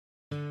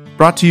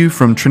Brought to you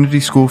from Trinity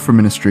School for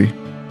Ministry,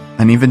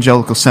 an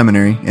evangelical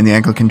seminary in the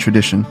Anglican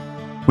tradition,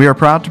 we are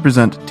proud to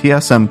present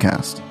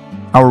TSMcast,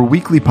 our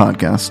weekly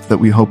podcast that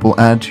we hope will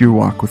add to your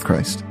walk with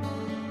Christ.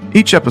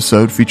 Each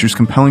episode features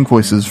compelling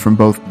voices from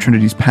both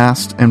Trinity's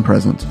past and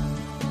present.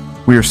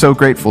 We are so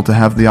grateful to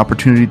have the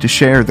opportunity to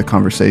share the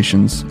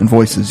conversations and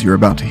voices you're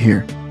about to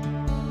hear.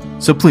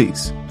 So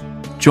please,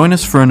 join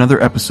us for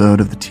another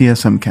episode of the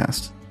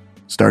TSMcast,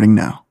 starting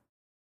now.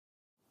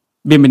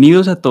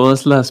 Bienvenidos a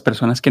todas las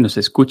personas que nos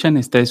escuchan.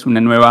 Esta es una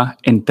nueva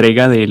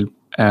entrega del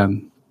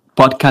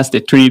podcast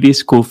de Trinity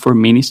School for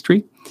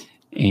Ministry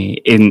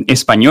en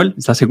español.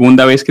 Es la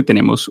segunda vez que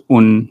tenemos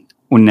un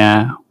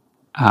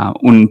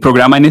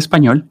programa en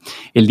español.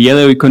 El día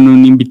de hoy con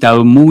un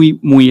invitado muy,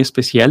 muy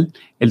especial,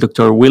 el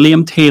Dr.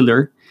 William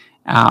Taylor,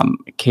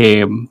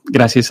 que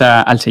gracias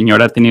al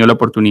Señor ha tenido la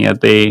oportunidad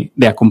de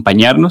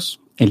acompañarnos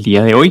el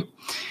día de hoy.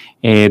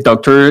 El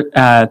Dr.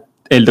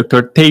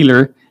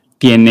 Taylor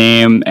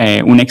tiene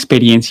una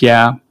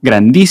experiencia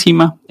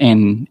grandísima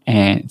en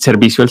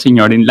servicio al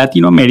Señor en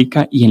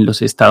Latinoamérica y en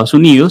los Estados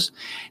Unidos,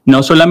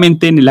 no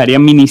solamente en el área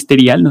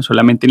ministerial, no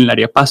solamente en el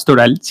área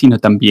pastoral, sino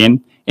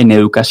también en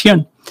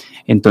educación.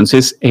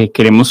 Entonces,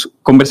 queremos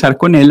conversar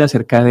con él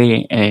acerca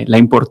de la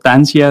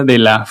importancia de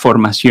la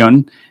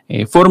formación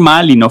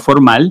formal y no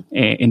formal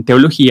en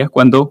teología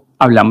cuando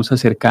hablamos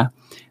acerca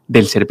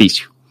del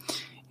servicio.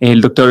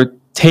 El Dr.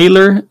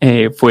 Taylor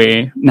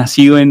fue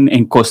nacido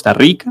en Costa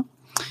Rica,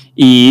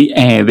 y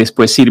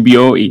después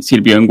sirvió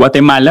en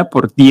Guatemala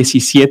por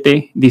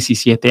 17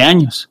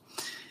 años.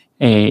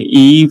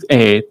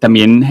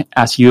 También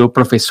ha sido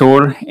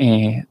profesor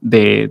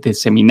de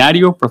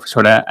seminario,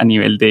 profesor a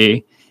nivel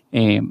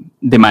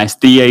de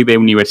maestría y de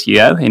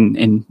universidad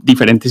en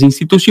diferentes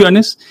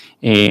instituciones,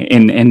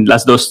 en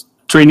las dos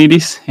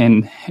Trinities,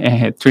 en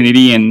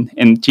Trinity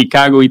en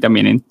Chicago y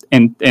también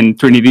en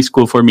Trinity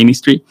School for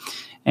Ministry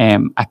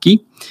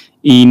aquí.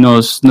 Y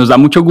nos da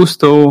mucho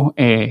gusto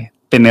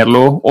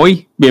tenerlo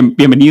hoy.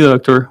 Bienvenido,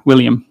 Dr.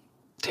 William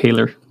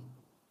Taylor.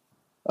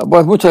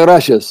 Pues muchas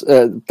gracias.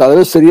 Tal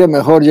vez sería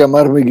mejor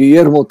llamarme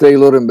Guillermo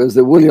Taylor en vez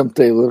de William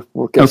Taylor,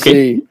 porque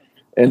así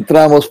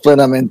entramos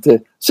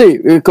plenamente. Sí,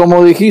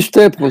 como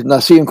dijiste, pues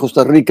nací en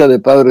Costa Rica de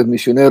padres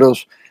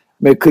misioneros,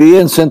 me crié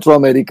en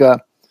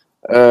Centroamérica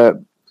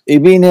y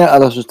vine a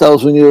los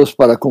Estados Unidos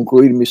para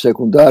concluir mi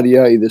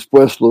secundaria y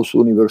después los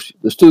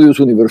estudios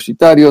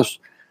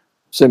universitarios,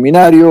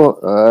 seminario,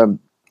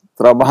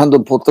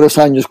 trabajando por 3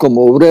 años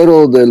como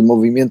obrero del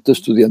movimiento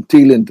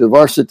estudiantil en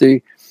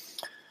InterVarsity.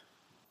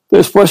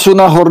 Después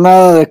una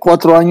jornada de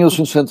 4 años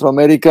en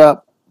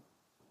Centroamérica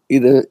y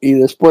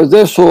después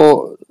de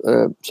eso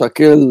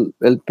saqué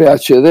el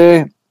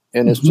PhD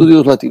en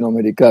estudios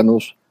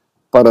latinoamericanos.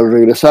 Para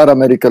regresar a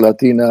América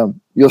Latina,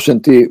 yo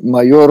sentí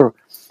mayor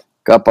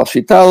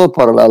capacitado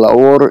para la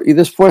labor y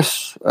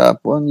después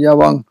pues ya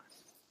van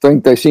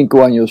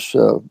 35 años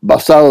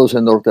basados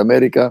en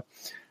Norteamérica,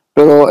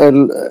 pero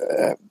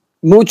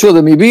mucho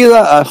de mi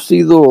vida ha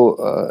sido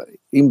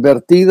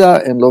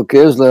invertida en lo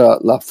que es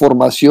la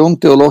formación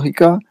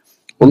teológica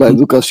o la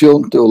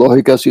educación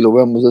teológica, si lo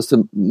vemos de este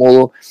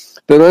modo.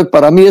 Pero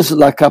para mí es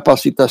la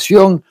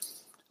capacitación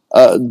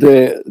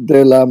de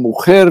la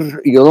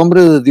mujer y el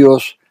hombre de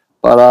Dios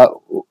para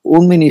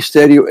un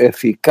ministerio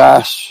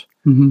eficaz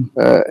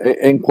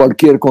en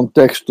cualquier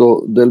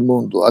contexto del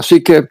mundo.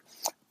 Así que,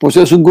 pues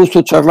es un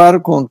gusto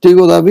charlar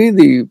contigo,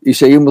 David, y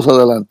seguimos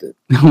adelante.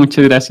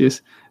 Muchas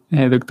gracias,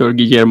 doctor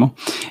Guillermo.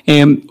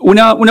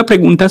 Una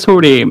pregunta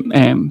sobre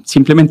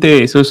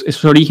simplemente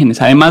esos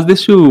orígenes. Además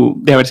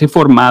de haberse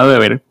formado,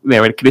 de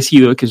haber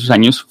crecido, de que sus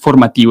años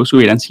formativos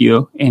hubieran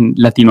sido en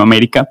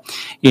Latinoamérica,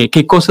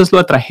 ¿qué cosas lo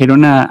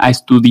atrajeron a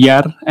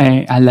estudiar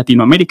a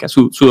Latinoamérica?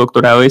 Su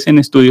doctorado es en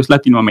estudios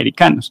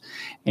latinoamericanos.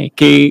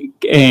 ¿Qué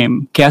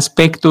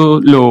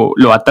aspecto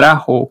lo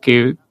atrajo?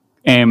 ¿Qué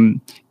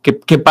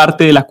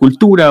parte de la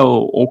cultura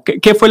o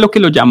qué fue lo que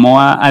lo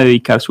llamó a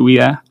dedicar su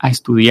vida a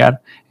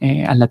estudiar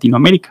a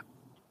Latinoamérica?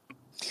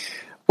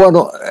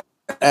 Bueno,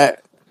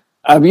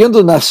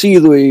 habiendo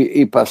nacido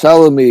y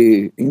pasado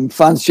mi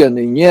infancia,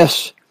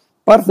 niñez,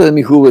 parte de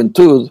mi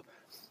juventud,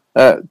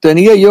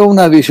 tenía yo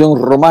una visión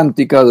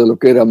romántica de lo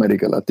que era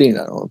América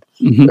Latina, ¿no?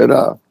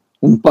 Era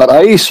un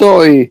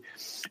paraíso y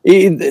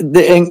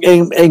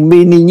en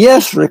mi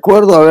niñez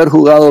recuerdo haber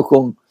jugado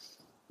con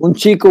un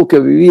chico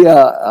que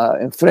vivía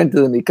enfrente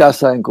de mi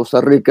casa en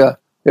Costa Rica.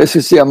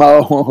 Ese se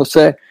llamaba Juan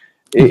José,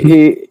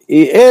 y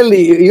él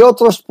y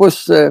otros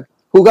pues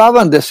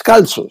jugaban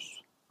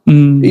descalzos.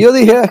 Y yo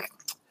dije,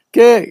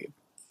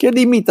 qué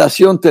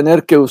limitación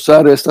tener que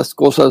usar estas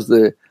cosas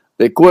de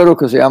cuero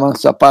que se llaman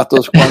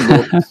zapatos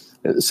cuando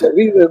se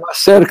vive más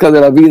cerca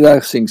de la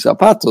vida sin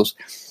zapatos.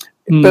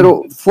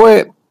 Pero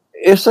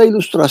esa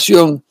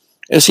ilustración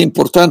es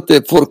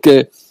importante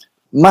porque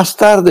más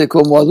tarde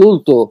como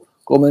adulto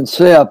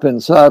comencé a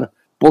pensar,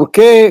 ¿por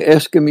qué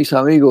es que mis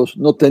amigos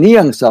no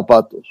tenían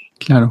zapatos?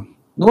 Claro.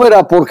 No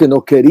era porque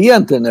no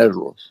querían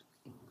tenerlos,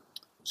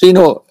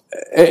 sino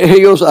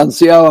ellos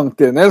ansiaban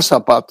tener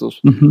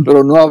zapatos,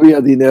 pero no había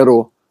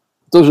dinero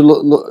Entonces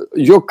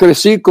yo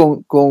crecí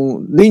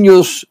con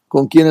niños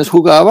con quienes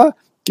jugaba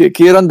que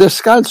eran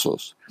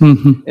descalzos.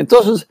 Uh-huh.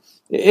 Entonces,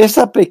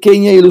 esa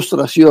pequeña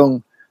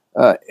ilustración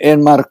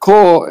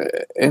enmarcó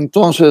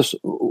entonces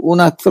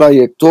una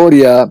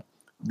trayectoria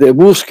de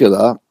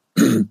búsqueda.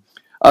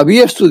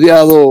 Había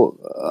estudiado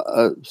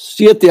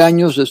 7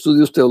 años de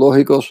estudios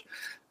teológicos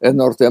en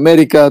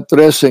Norteamérica,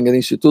 3 en el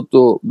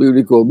Instituto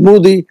Bíblico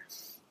Moody,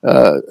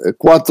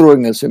 4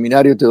 en el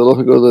Seminario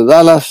Teológico de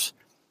Dallas,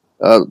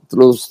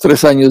 los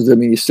 3 años de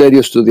ministerio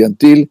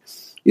estudiantil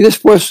y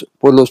después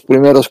pues, los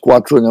primeros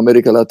 4 en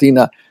América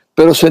Latina.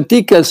 Pero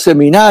sentí que el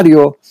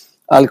seminario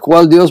al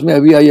cual Dios me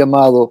había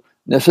llamado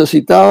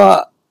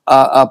necesitaba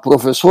a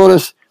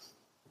profesores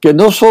que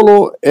no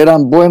solo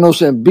eran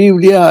buenos en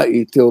Biblia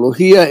y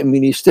teología, en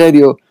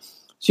ministerio,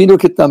 sino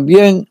que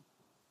también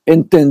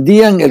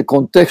entendían el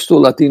contexto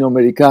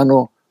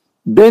latinoamericano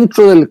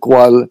dentro del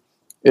cual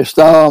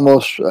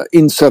estábamos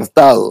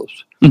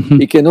insertados.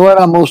 Uh-huh. Y que no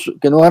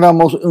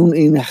éramos un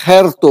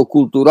injerto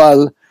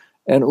cultural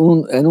en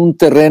un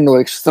terreno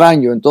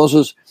extraño.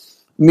 Entonces,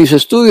 mis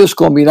estudios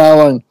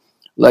combinaban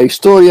la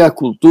historia,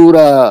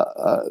 cultura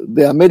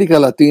de América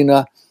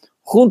Latina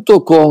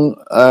junto con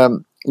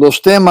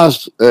los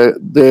temas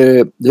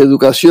de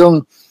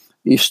educación,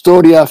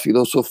 historia,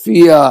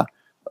 filosofía,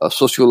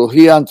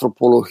 sociología,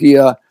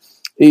 antropología,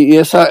 y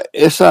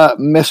esa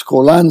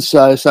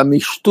mezcolanza, esa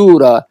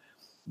mixtura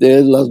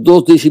de las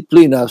dos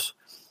disciplinas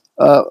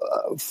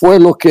fue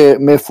lo que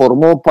me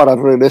formó para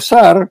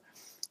regresar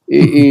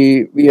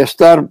y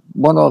estar,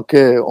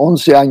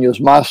 11 años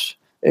más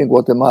en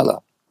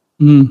Guatemala.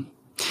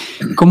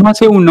 ¿Cómo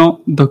hace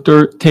uno,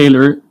 Dr.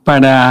 Taylor,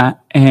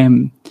 para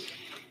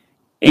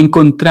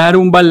encontrar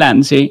un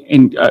balance?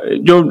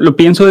 Yo lo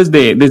pienso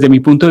desde mi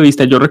punto de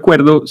vista. Yo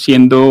recuerdo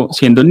siendo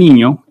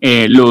niño,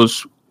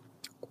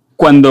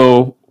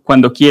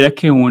 cuando quiera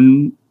que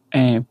un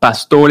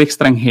pastor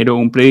extranjero,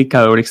 un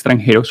predicador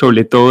extranjero,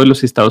 sobre todo de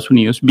los Estados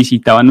Unidos,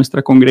 visitaba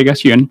nuestra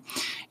congregación,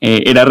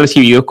 era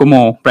recibido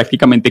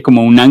prácticamente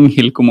como un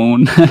ángel, como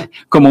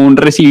un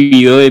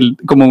recibido,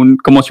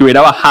 como si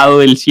hubiera bajado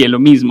del cielo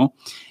mismo,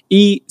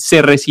 y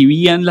se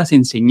recibían las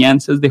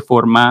enseñanzas de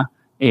forma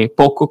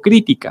poco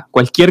crítica.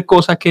 Cualquier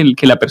cosa que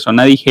la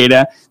persona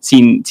dijera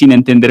sin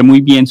entender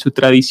muy bien su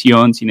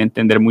tradición, sin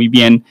entender muy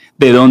bien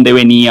de dónde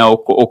venía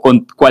o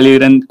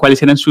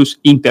cuáles eran sus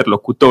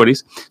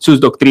interlocutores, sus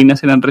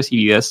doctrinas eran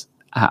recibidas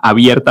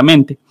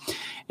abiertamente.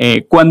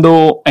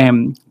 Cuando,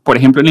 por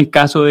ejemplo, en el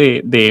caso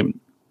de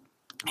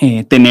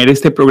tener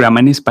este programa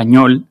en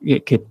español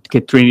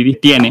que Trinity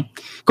tiene,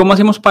 ¿cómo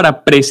hacemos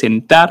para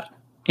presentar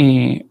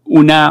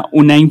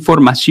una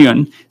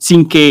información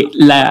sin que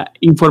la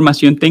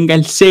información tenga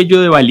el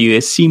sello de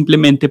validez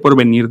simplemente por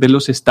venir de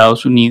los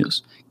Estados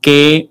Unidos?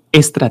 ¿Qué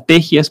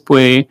estrategias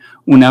puede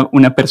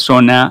una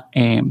persona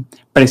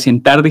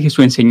presentar de que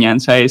su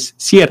enseñanza es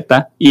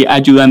cierta y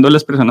ayudando a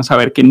las personas a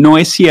ver que no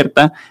es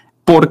cierta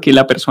porque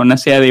la persona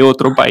sea de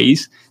otro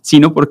país,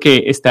 sino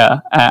porque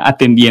está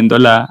atendiendo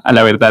a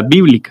la verdad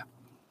bíblica?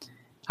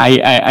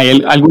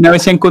 ¿Alguna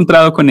vez se ha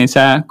encontrado con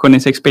esa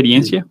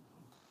experiencia?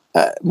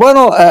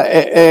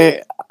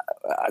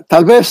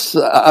 Tal vez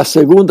a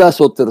segundas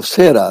o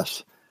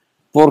terceras,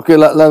 porque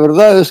la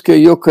verdad es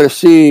que yo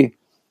crecí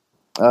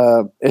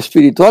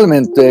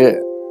espiritualmente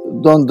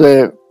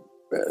donde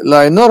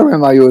la enorme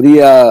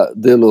mayoría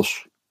de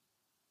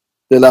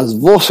las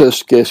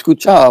voces que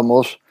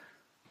escuchábamos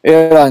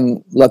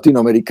eran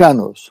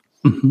latinoamericanos.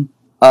 Uh-huh.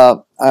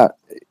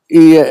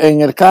 Y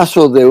en el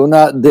caso de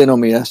una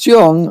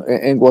denominación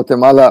en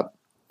Guatemala,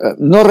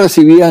 no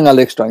recibían al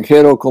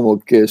extranjero como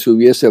que se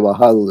hubiese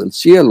bajado del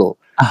cielo.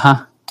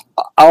 Ajá.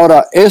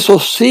 Ahora, eso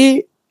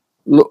sí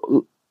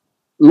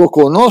lo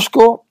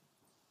conozco,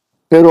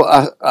 pero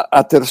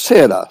a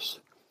terceras,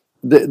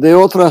 de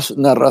otras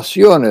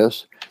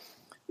narraciones.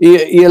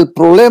 Y el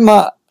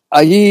problema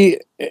allí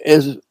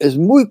es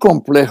muy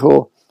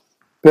complejo,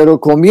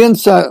 pero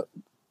comienza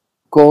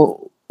con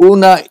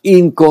una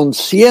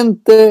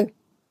inconsciente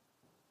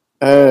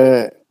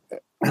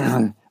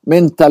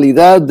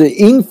mentalidad de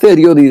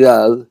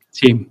inferioridad.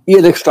 Sí. Y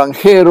el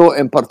extranjero,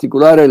 en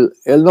particular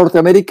el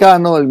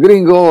norteamericano, el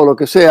gringo o lo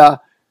que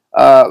sea,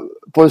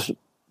 pues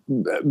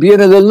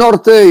viene del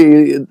norte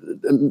y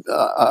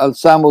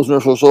alzamos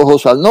nuestros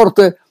ojos al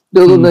norte,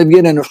 de donde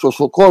viene nuestro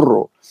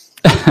socorro.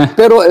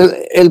 Pero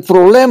el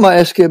problema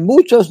es que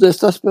muchas de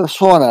estas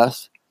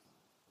personas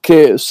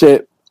que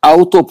se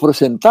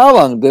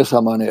autopresentaban de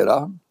esa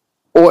manera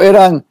o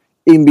eran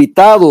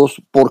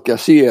invitados porque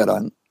así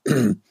eran,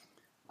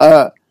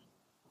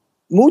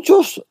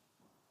 muchos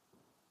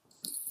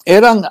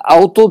eran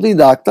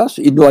autodidactas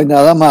y no hay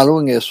nada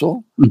malo en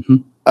eso,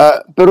 uh-huh.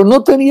 Pero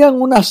no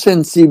tenían una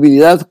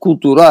sensibilidad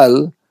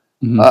cultural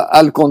uh-huh.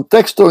 Al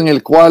contexto en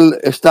el cual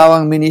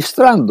estaban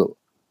ministrando.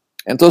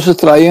 Entonces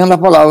traían la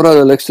palabra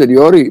del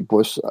exterior y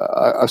pues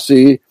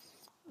así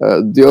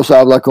Dios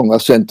habla con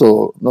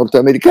acento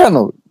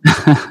norteamericano.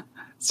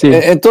 Sí.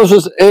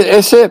 Entonces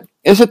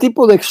ese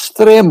tipo de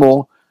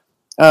extremo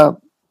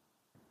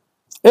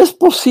es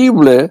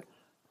posible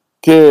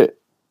que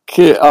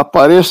que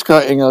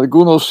aparezca en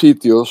algunos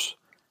sitios,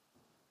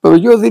 pero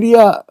yo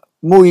diría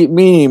muy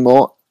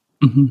mínimo,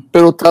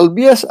 pero tal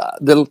vez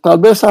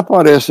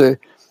aparece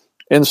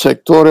en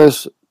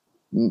sectores,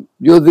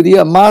 yo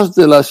diría más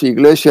de las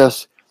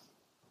iglesias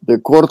de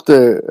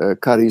corte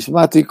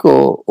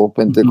carismático o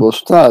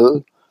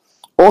pentecostal,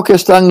 o que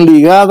están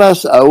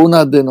ligadas a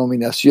una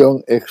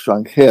denominación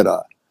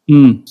extranjera,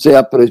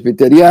 sea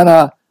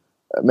presbiteriana,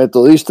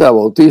 metodista,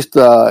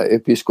 bautista,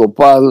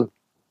 episcopal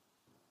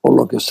o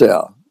lo que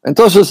sea.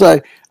 Entonces,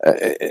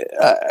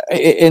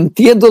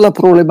 entiendo la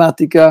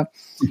problemática.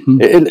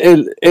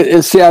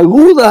 Se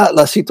aguda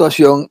la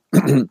situación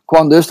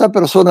cuando esta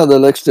persona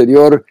del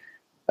exterior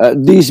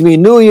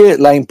disminuye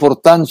la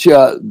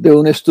importancia de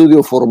un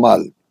estudio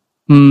formal.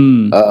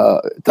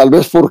 Tal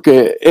vez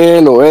porque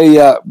él o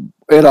ella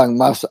eran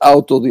más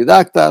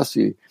autodidactas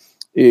y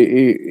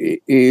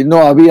no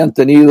habían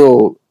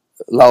tenido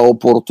la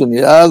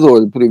oportunidad o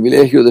el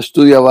privilegio de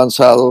estudio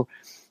avanzado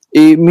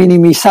y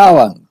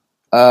minimizaban,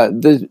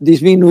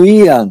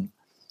 disminuían,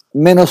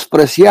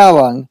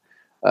 menospreciaban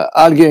a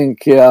alguien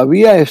que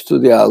había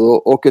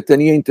estudiado o que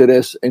tenía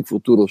interés en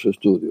futuros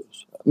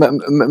estudios.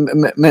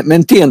 Me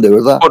entiende,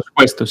 ¿verdad? Por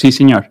supuesto, sí,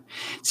 señor.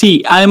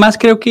 Sí, además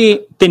creo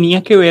que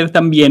tenía que ver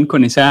también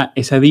con esa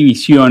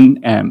división.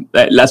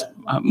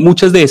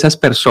 Muchas de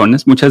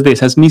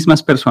esas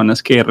mismas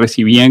personas que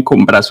recibían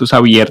con brazos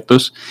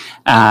abiertos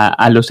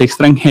a los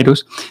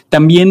extranjeros,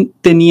 también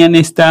tenían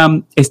esta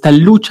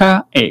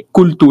lucha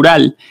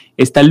cultural,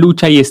 esta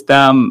lucha y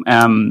esta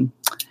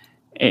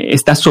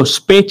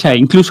sospecha,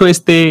 incluso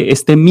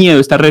este miedo,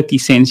 esta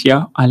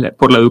reticencia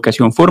por la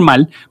educación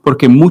formal,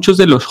 porque muchos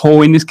de los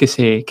jóvenes que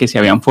se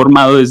habían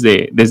formado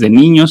desde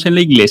niños en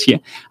la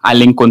iglesia,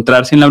 al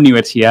encontrarse en la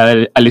universidad,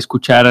 al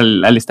escuchar,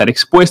 al estar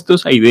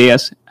expuestos a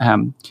ideas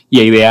y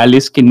a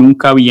ideales que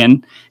nunca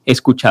habían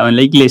escuchado en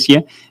la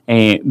iglesia,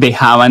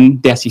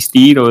 dejaban de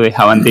asistir o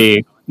dejaban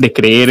de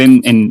creer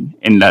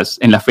en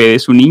la fe de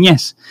su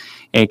niñez.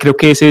 Creo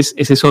que ese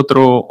es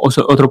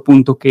otro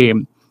punto que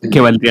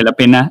valdría la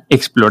pena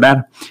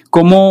explorar.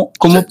 ¿Cómo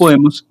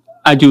podemos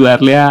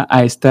ayudarle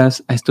a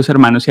estos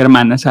hermanos y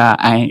hermanas a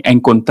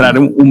encontrar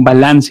un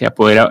balance, a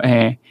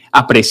poder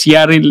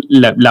apreciar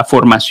la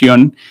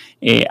formación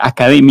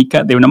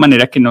académica de una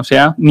manera que no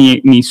sea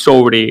ni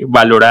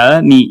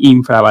sobrevalorada ni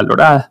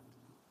infravalorada?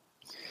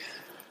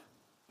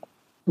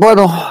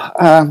 Bueno,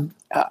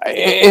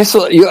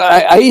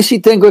 ahí sí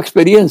tengo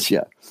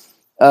experiencia,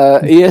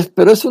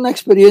 pero es una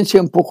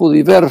experiencia un poco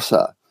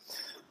diversa.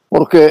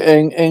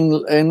 Porque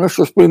en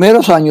nuestros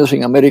primeros años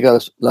en América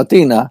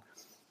Latina,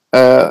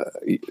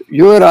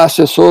 yo era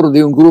asesor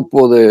de un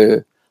grupo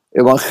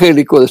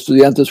evangélico de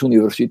estudiantes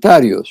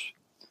universitarios.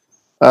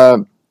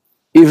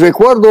 Y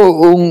recuerdo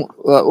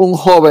un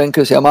joven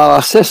que se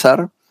llamaba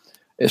César,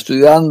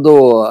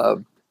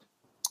 estudiando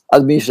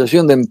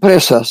administración de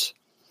empresas,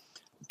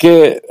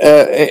 que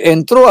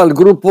entró al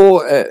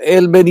grupo.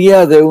 Él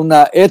venía de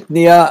una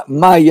etnia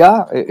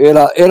maya,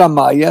 era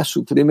maya,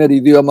 su primer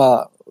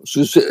idioma.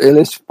 El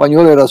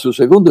español era su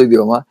segundo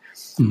idioma,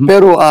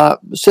 pero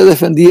se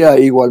defendía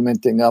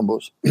igualmente en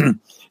ambos.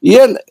 Y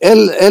él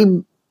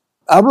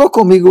habló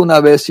conmigo una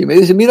vez y me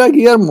dice: mira,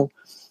 Guillermo,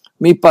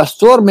 mi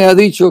pastor me ha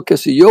dicho que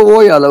si yo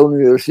voy a la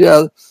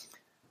universidad,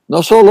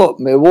 no solo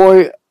me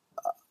voy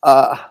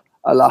a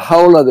la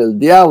jaula del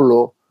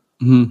diablo,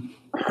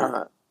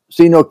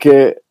 sino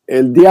que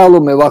el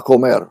diablo me va a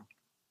comer.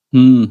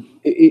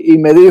 Y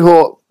me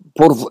dijo: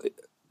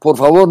 por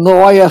favor,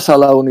 no vayas a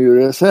la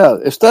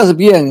universidad. Estás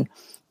bien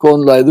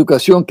con la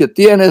educación que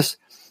tienes,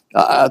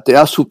 te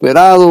has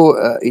superado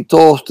y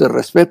todos te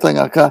respetan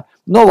acá.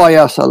 No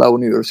vayas a la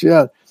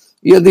universidad.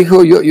 Y él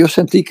dijo: yo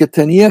sentí que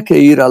tenía que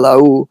ir a la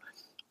U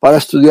para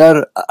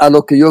estudiar a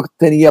lo que yo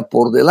tenía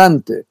por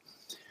delante.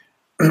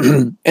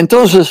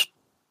 Entonces,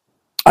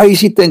 ahí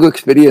sí tengo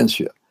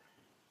experiencia.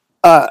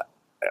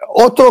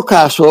 Otro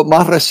caso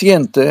más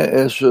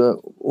reciente es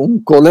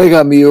un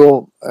colega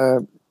mío,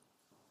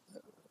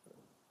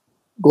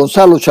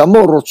 Gonzalo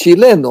Chamorro,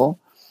 chileno,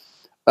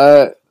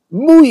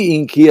 muy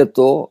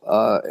inquieto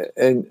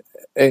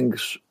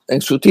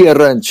en su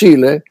tierra, en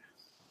Chile,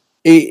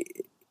 y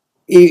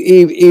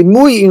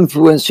muy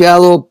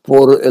influenciado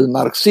por el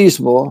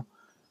marxismo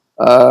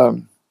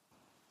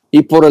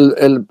y por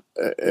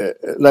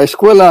la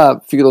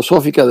escuela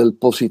filosófica del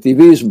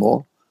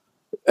positivismo.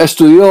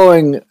 Estudió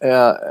en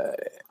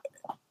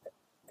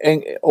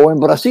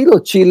Brasil o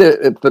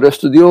Chile, pero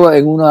estudió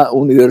en una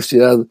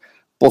universidad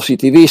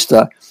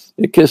positivista,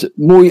 que es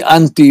muy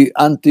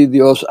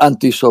anti-Dios,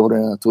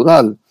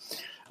 anti-sobrenatural.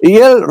 Y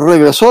él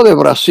regresó de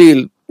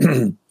Brasil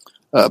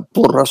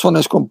por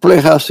razones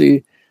complejas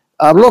y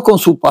habló con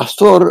su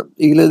pastor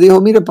y le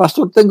dijo: mire,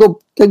 pastor,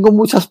 tengo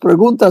muchas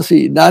preguntas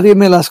y nadie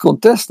me las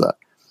contesta.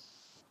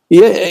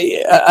 Y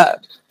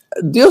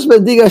Dios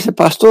bendiga a ese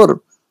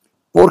pastor,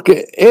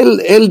 porque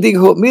él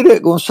dijo: mire,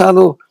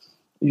 Gonzalo,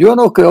 yo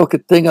no creo que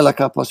tenga la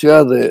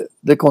capacidad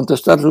de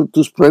contestar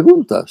tus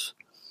preguntas.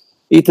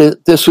 Y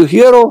te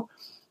sugiero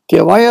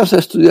que vayas a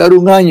estudiar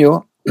un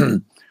año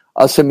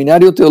al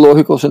Seminario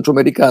Teológico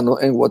Centroamericano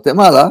en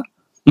Guatemala,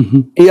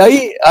 y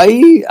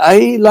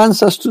ahí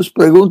lanzas tus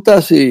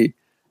preguntas y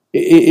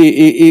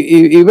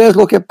ves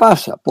lo que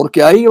pasa,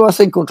 porque ahí vas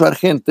a encontrar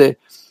gente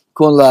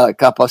con la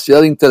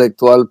capacidad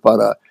intelectual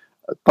para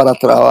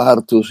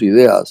trabajar tus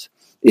ideas.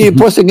 Y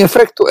pues en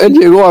efecto, él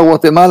llegó a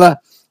Guatemala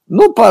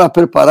no para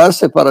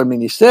prepararse para el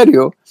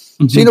ministerio,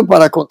 sino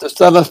para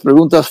contestar las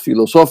preguntas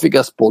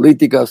filosóficas,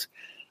 políticas,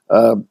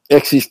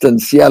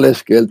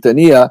 existenciales que él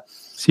tenía.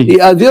 Sí. Y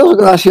a Dios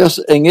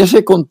gracias, en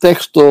ese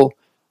contexto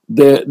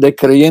de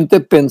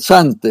creyente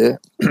pensante,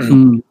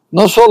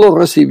 no solo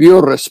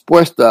recibió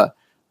respuesta,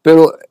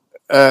 pero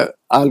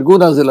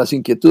algunas de las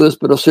inquietudes,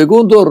 pero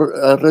segundo,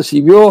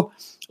 recibió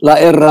la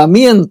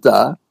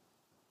herramienta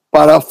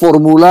para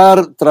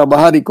formular,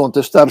 trabajar y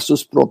contestar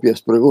sus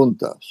propias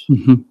preguntas.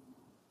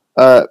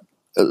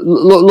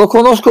 Lo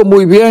conozco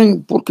muy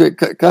bien porque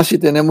casi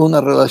tenemos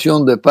una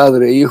relación de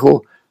padre e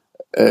hijo.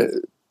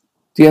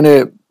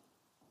 Tiene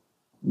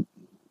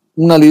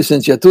una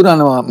licenciatura,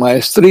 una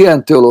maestría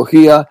en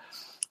teología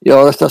y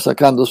ahora está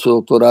sacando su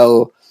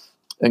doctorado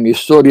en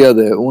historia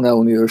de una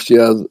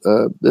universidad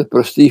de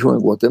prestigio en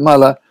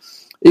Guatemala.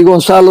 Y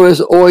Gonzalo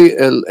es hoy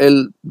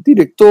el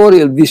director y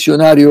el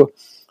visionario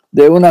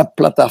de una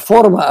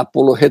plataforma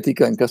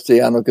apologética en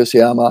castellano que se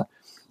llama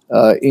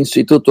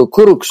Instituto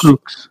Crux.org.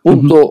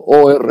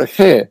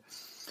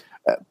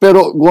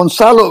 Pero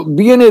Gonzalo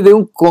viene de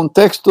un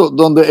contexto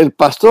donde el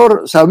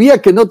pastor sabía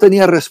que no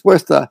tenía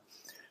respuesta,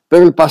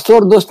 pero el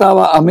pastor no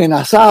estaba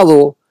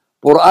amenazado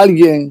por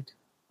alguien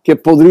que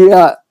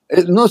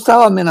no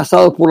estaba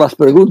amenazado por las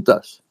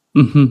preguntas.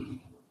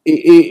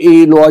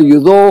 Y lo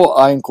ayudó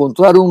a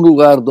encontrar un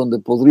lugar donde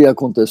podría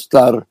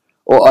contestar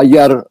o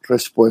hallar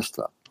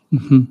respuesta.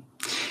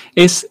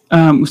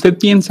 ¿Usted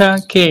piensa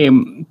que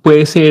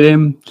puede ser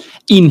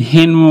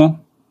ingenuo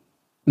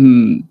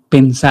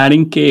pensar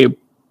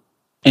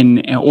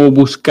o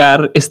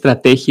buscar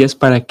estrategias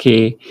para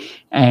que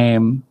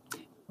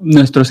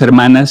nuestros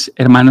hermanos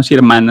y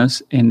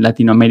hermanas en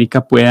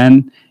Latinoamérica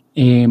puedan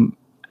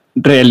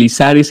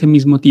realizar ese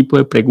mismo tipo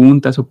de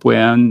preguntas o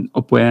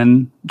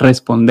puedan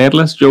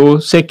responderlas?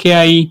 Yo sé que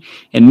hay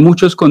en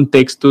muchos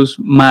contextos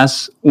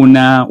más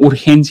una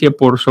urgencia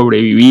por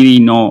sobrevivir y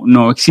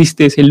no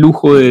existe ese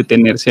lujo de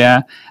detenerse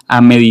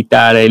a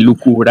meditar, a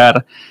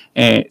elucubrar.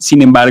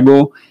 Sin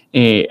embargo,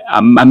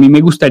 a mí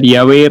me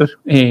gustaría ver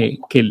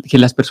que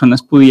las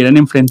personas pudieran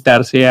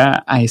enfrentarse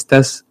a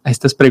estas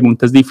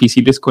preguntas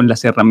difíciles con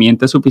las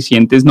herramientas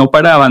suficientes, no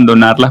para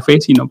abandonar la fe,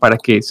 sino para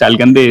que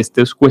salgan de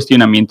estos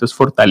cuestionamientos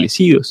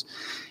fortalecidos.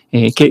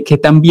 ¿Qué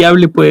tan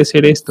viable puede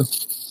ser esto?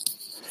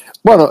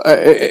 Bueno,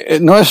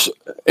 no es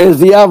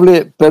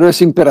viable, pero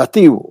es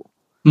imperativo.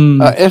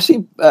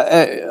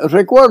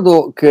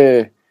 Recuerdo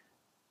que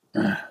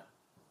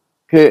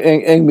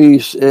en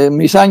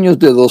mis años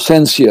de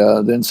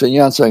docencia, de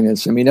enseñanza en el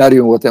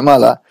seminario en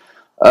Guatemala,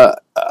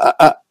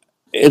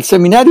 el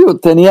seminario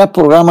tenía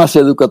programas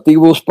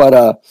educativos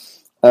para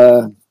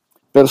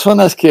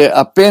personas que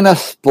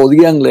apenas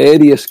podían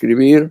leer y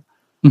escribir,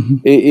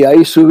 y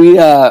ahí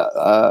subía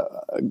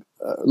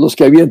los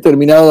que habían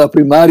terminado la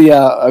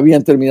primaria,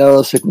 habían terminado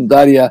la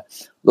secundaria,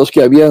 los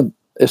que habían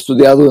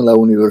estudiado en la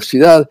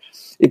universidad.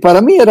 Y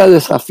para mí era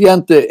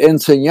desafiante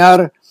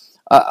enseñar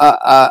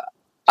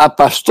a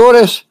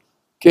pastores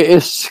que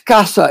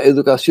escasa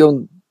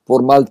educación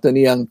formal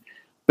tenían,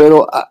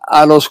 pero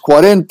a los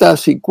 40,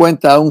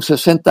 50, aún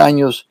 60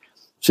 años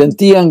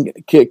sentían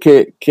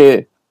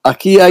que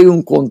aquí hay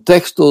un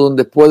contexto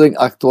donde pueden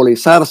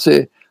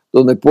actualizarse,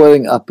 donde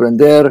pueden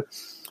aprender.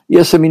 Y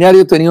el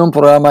seminario tenía un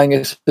programa en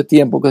ese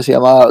tiempo que se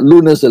llamaba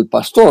Lunes del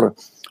Pastor,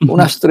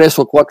 unas 3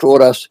 o 4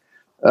 horas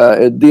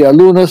el día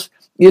lunes.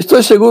 Y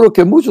estoy seguro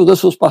que muchos de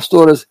esos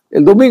pastores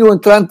el domingo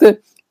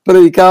entrante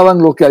predicaban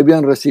lo que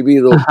habían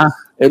recibido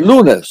el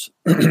lunes.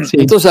 Sí.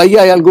 Entonces ahí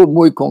hay algo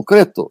muy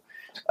concreto.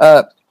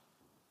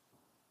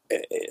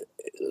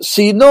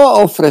 Si no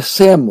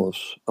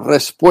ofrecemos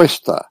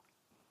respuesta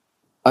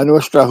a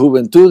nuestra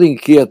juventud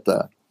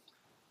inquieta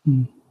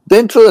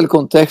dentro del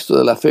contexto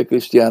de la fe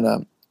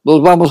cristiana,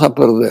 los vamos a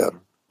perder.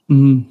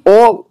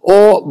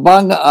 O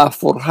van a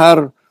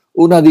forjar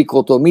una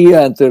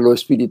dicotomía entre lo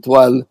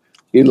espiritual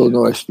y lo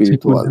no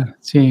espiritual.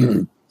 Sí.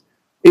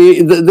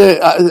 Y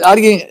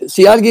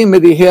si alguien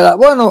me dijera,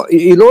 bueno,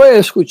 y lo he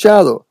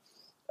escuchado,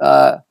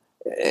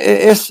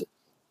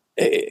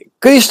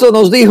 Cristo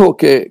nos dijo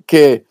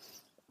que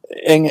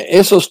en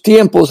esos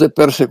tiempos de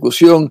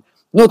persecución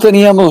no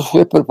teníamos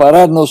que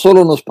prepararnos,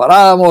 solo nos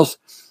parábamos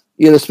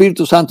y el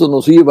Espíritu Santo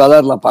nos iba a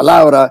dar la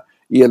palabra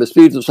y el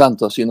Espíritu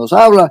Santo así nos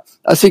habla.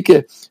 Así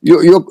que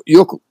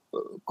yo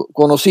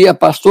conocía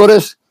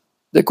pastores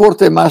de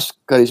corte más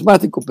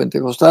carismático,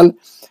 pentecostal,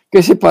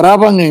 que se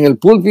paraban en el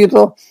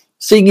púlpito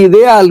sin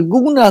idea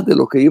alguna de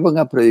lo que iban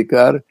a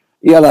predicar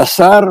y al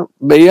azar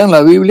veían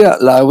la Biblia,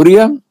 la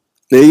abrían,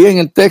 leían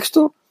el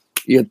texto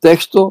y el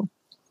texto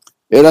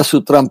era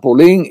su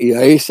trampolín y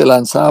ahí se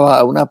lanzaba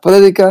a una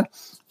prédica,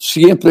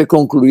 siempre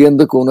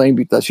concluyendo con una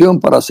invitación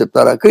para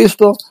aceptar a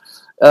Cristo,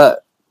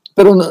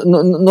 pero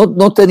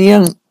no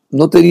tenían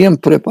no tenían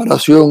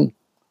preparación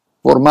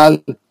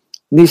formal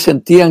ni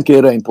sentían que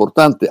era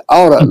importante.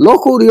 Ahora, lo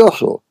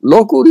curioso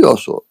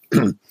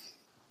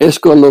es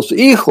que los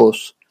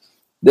hijos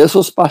de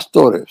esos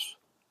pastores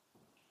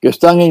que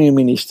están en el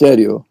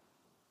ministerio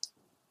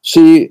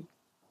sí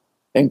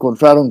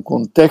encontraron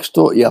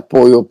contexto y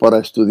apoyo para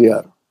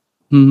estudiar.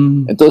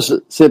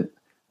 Entonces,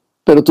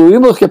 pero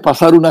tuvimos que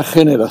pasar una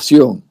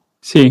generación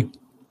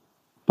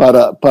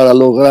para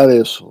lograr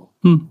eso.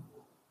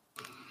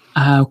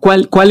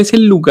 ¿Cuál es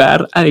el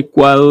lugar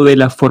adecuado de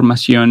la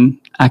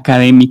formación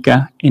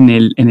académica en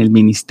el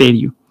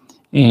ministerio?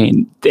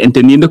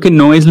 Entendiendo que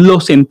no es lo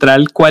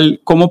central,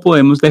 ¿cómo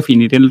podemos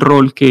definir el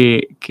rol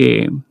que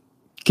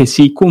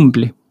sí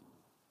cumple?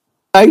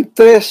 Hay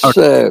tres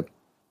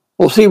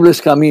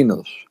posibles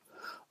caminos.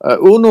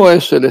 Uno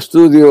es el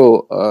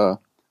estudio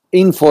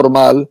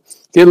informal,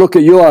 que es lo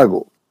que yo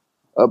hago.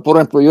 Por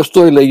ejemplo, yo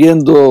estoy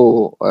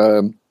leyendo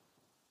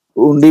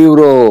un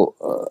libro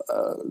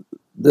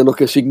de lo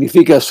que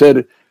significa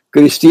ser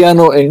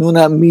cristiano en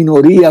una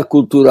minoría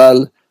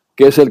cultural,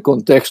 que es el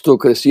contexto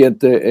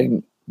creciente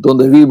en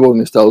donde vivo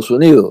en Estados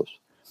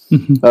Unidos.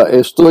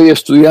 Estoy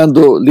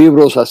estudiando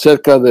libros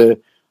acerca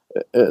del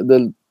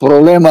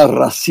problema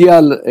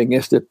racial en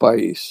este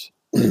país.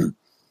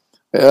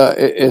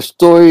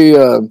 Estoy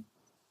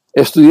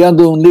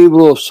estudiando un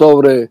libro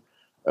sobre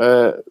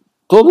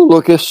todo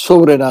lo que es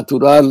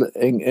sobrenatural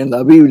en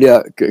la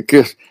Biblia,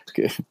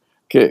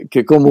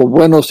 que como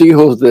buenos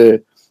hijos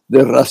de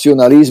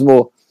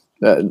racionalismo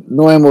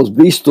no hemos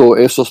visto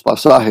esos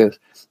pasajes.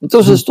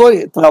 Entonces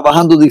estoy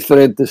trabajando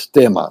diferentes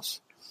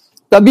temas.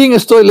 También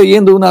estoy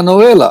leyendo una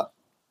novela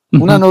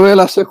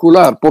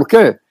secular. ¿Por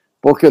qué?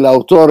 Porque el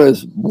autor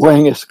es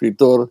buen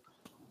escritor,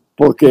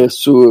 porque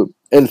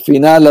el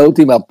final, la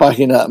última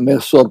página me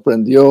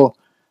sorprendió,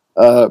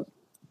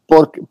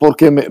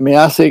 porque me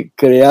hace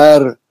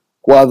crear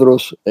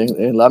cuadros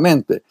en la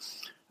mente.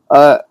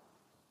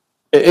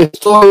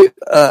 Estoy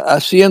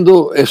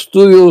haciendo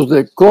estudios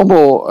de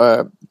cómo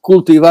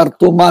cultivar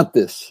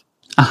tomates,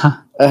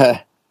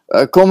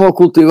 cómo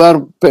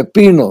cultivar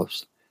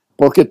pepinos,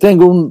 porque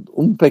tengo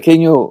un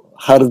pequeño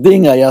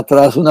jardín allá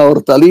atrás, una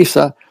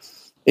hortaliza,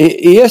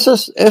 y eso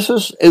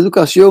es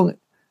educación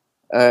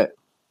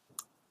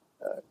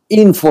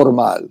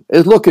informal,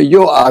 es lo que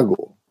yo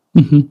hago.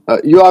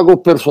 Yo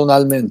hago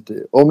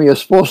personalmente, o mi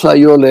esposa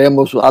y yo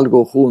leemos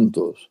algo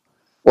juntos,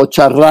 o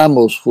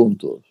charlamos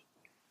juntos.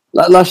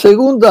 La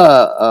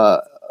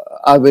segunda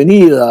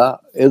avenida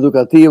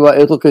educativa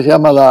es lo que se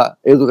llama la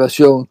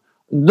educación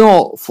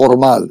no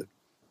formal.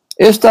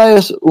 Esta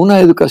es una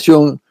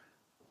educación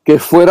que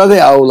fuera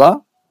de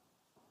aula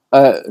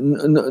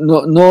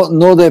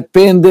no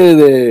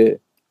depende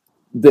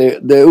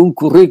de un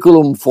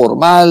currículum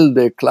formal,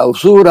 de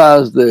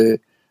clausuras, de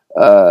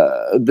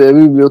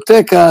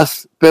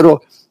bibliotecas,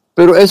 pero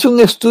es un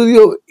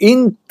estudio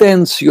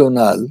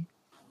intencional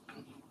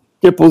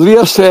que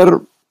podría ser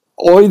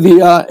hoy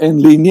día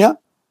en línea,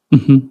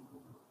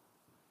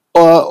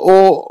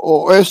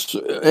 o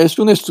es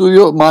un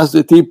estudio más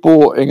de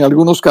tipo, en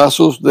algunos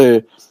casos,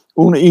 de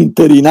un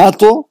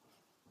interinato,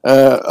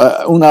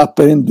 un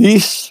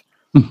aprendiz,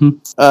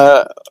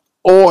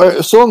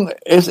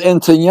 es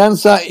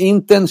enseñanza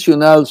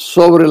intencional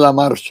sobre la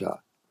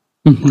marcha.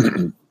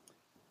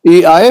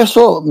 Y a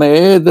eso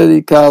me he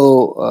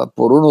dedicado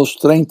por unos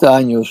 30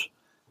 años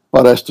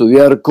para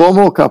estudiar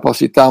cómo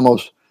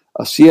capacitamos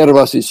a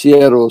siervas y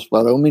siervos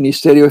para un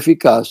ministerio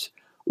eficaz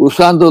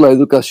usando la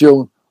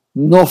educación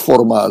no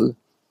formal,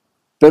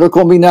 pero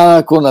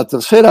combinada con la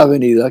tercera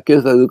avenida, que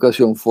es la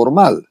educación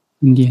formal.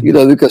 Y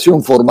la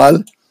educación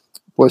formal,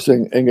 pues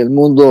en el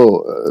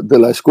mundo de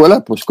la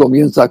escuela, pues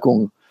comienza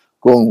con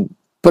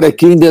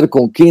pre-kinder,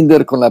 con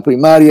kinder, con la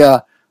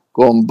primaria,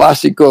 con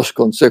básicos,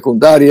 con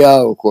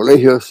secundaria o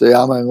colegios se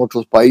llama en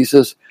otros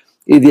países,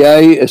 y de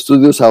ahí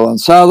estudios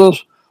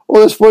avanzados, o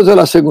después de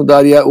la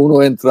secundaria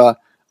uno entra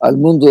al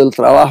mundo del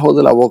trabajo,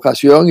 de la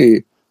vocación,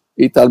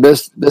 y tal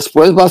vez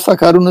después va a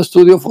sacar un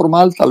estudio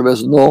formal, tal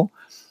vez no,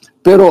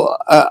 pero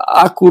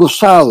ha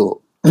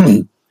cursado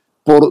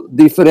por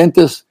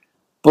diferentes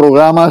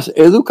programas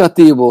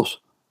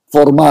educativos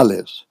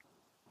formales.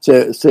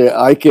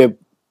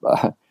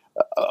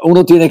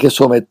 Uno tiene que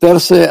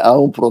someterse a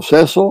un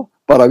proceso,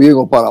 para bien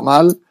o para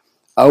mal,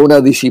 a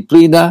una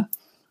disciplina.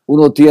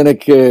 Uno tiene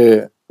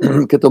que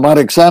tomar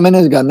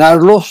exámenes,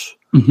 ganarlos,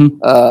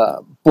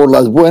 por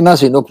las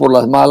buenas y no por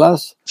las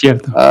malas.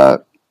 Cierto.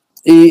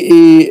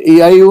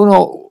 Y ahí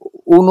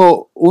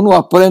uno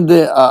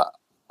aprende a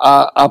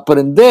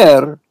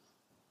aprender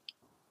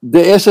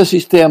de ese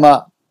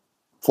sistema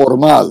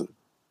formal.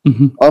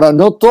 Ahora,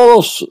 no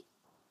todos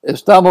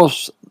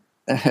estamos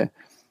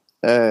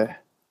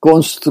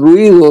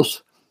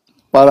construidos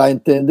para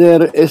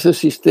entender ese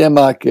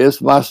sistema que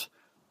es más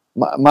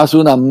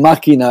una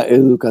máquina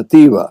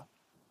educativa.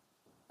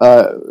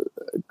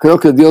 Creo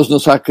que Dios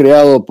nos ha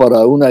creado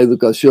para una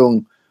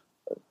educación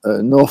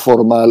no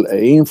formal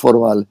e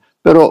informal,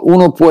 pero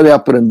uno puede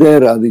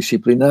aprender a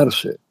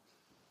disciplinarse.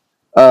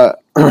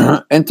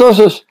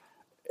 Entonces,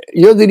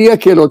 yo diría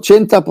que el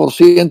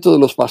 80% de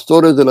los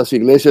pastores de las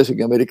iglesias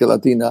en América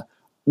Latina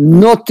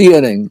no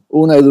tienen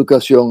una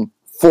educación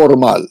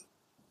formal.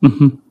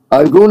 Uh-huh.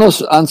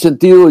 Algunos han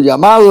sentido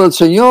llamado del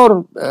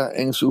Señor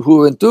en su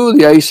juventud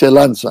y ahí se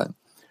lanzan.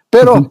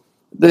 Pero uh-huh.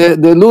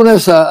 de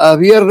lunes a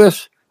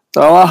viernes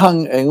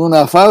trabajan en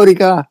una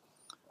fábrica,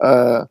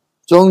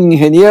 son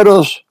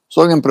ingenieros,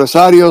 son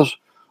empresarios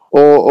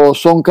o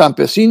son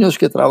campesinos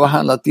que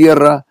trabajan la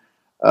tierra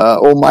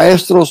o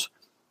maestros,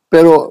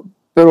 pero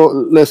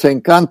les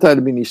encanta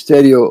el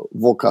ministerio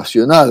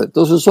vocacional.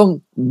 Entonces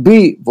son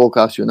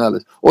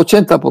bivocacionales,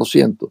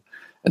 80%.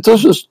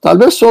 Entonces, tal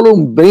vez solo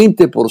un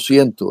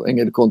 20% en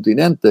el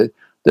continente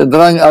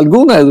tendrán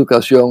alguna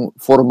educación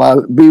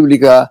formal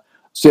bíblica,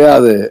 sea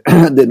de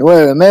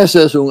 9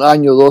 meses, 1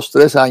 año, 2,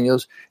 3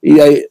 años, y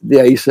de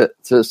ahí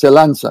se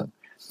lanzan.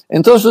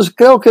 Entonces,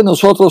 creo que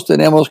nosotros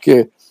tenemos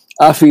que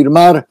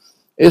afirmar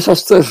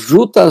esas 3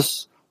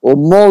 rutas o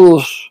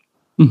modos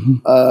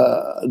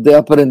de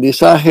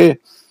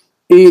aprendizaje,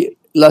 y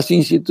las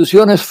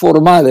instituciones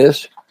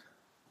formales,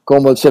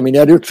 como el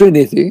Seminario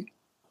Trinity,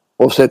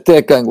 o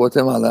CETECA en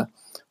Guatemala,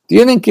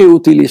 tienen que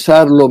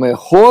utilizar lo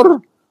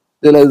mejor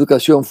de la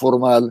educación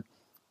formal,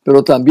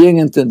 pero también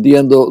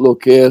entendiendo lo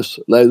que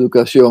es la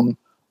educación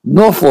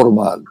no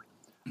formal.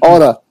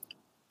 Ahora,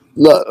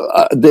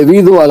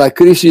 debido a la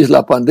crisis,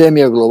 la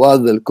pandemia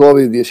global del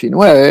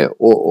COVID-19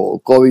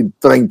 o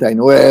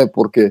COVID-39,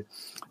 porque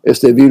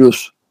este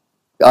virus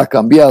ha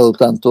cambiado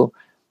tanto,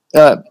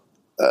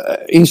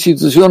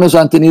 instituciones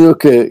han tenido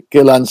que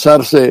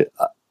lanzarse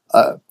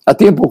a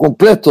tiempo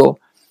completo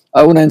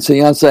a una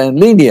enseñanza en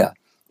línea.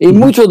 Y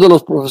muchos de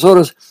los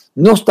profesores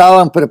no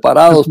estaban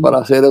preparados para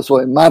hacer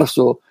eso en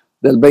marzo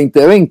del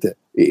 2020.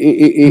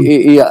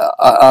 Y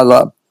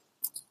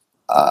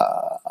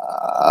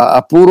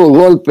a puro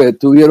golpe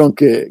tuvieron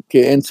que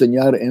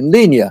enseñar en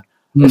línea.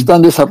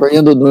 Están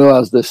desarrollando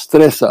nuevas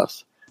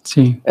destrezas.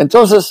 Sí.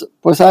 Entonces,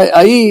 pues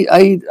hay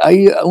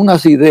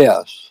unas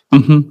ideas.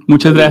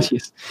 Muchas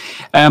gracias.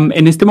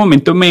 En este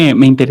momento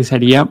me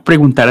interesaría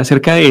preguntar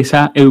acerca de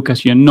esa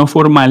educación no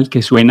formal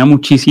que suena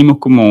muchísimo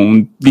como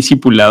un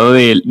discipulado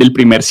del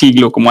primer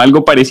siglo, como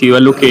algo parecido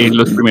a lo que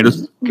los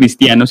primeros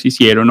cristianos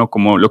hicieron o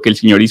como lo que el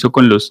Señor hizo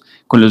con los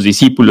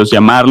discípulos,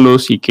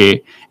 llamarlos y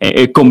que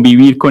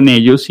convivir con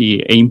ellos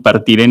e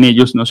impartir en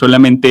ellos no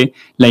solamente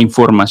la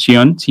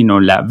información, sino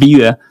la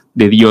vida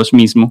de Dios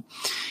mismo.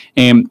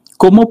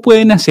 ¿Cómo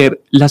pueden hacer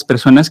las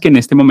personas que en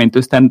este momento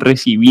están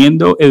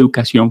recibiendo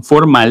educación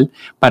formal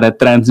para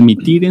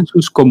transmitir en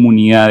sus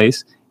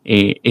comunidades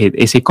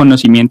ese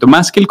conocimiento,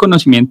 más que el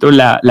conocimiento,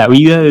 la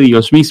vida de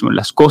Dios mismo,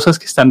 las cosas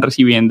que están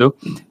recibiendo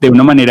de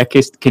una manera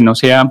que no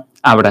sea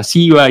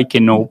abrasiva y que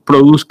no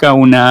produzca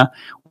una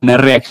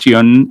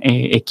reacción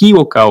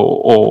equívoca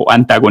o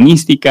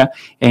antagonística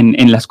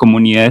en las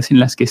comunidades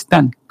en las que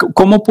están?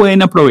 ¿Cómo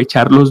pueden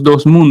aprovechar los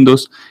dos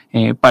mundos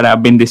para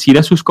bendecir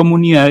a sus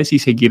comunidades y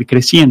seguir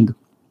creciendo?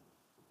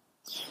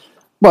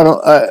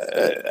 Bueno,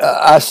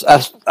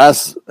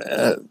 has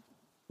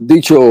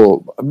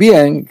dicho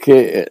bien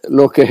que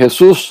lo que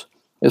Jesús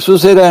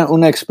era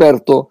un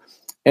experto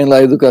en la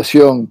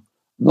educación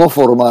no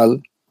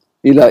formal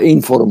y la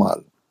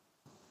informal.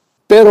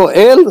 Pero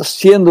él,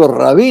 siendo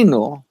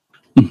rabino,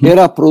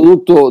 era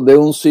producto de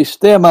un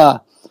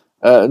sistema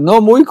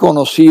no muy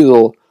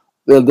conocido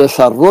del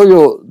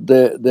desarrollo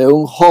de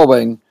un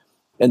joven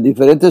en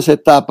diferentes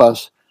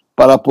etapas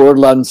para poder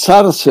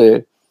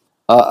lanzarse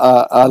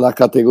a la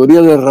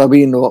categoría de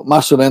rabino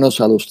más o menos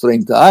a los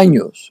 30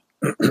 años.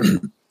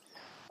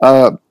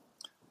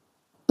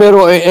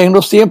 Pero en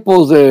los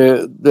tiempos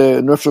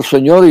de nuestro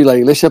Señor y la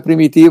iglesia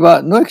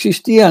primitiva no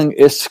existían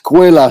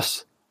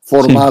escuelas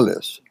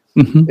formales.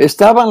 Sí.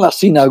 Estaban las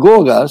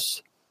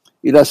sinagogas,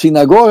 y las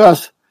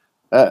sinagogas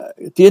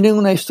tienen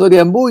una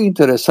historia muy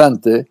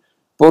interesante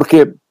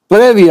porque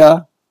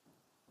previo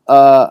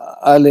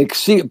al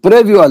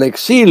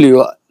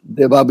exilio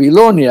de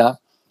Babilonia,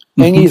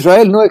 en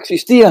Israel no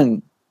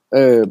existían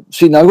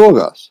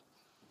sinagogas.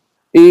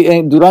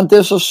 Y durante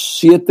esas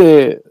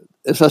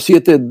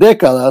 7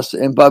 décadas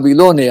en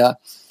Babilonia,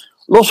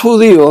 los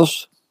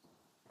judíos,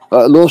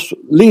 los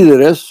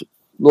líderes,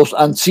 los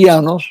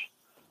ancianos,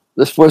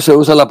 después se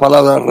usa la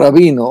palabra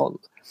rabino,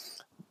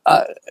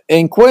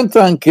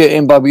 encuentran que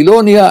en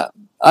Babilonia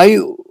hay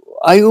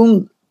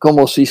un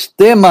como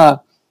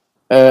sistema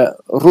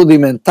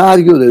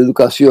rudimentario de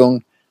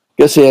educación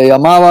que se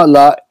llamaba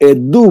la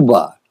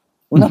eduba,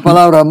 una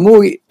palabra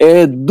muy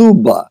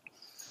eduba.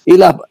 Y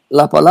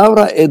la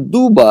palabra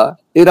eduba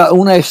era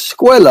una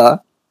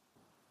escuela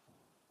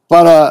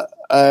para,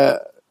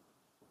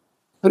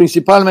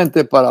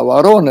 principalmente para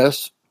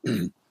varones,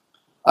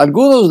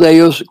 algunos de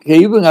ellos que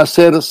iban a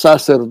ser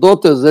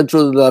sacerdotes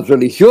dentro de las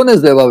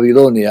religiones de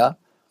Babilonia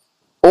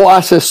o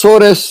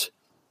asesores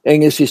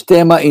en el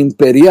sistema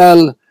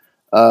imperial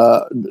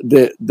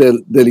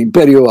del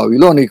imperio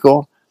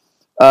babilónico.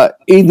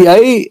 Y de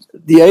ahí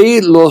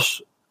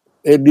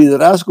el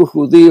liderazgo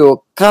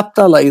judío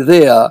capta la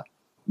idea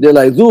de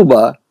la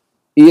eduba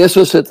y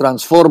eso se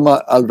transforma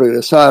al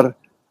regresar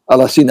a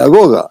la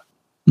sinagoga.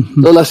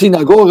 Entonces, la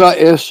sinagoga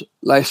es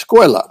la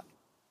escuela.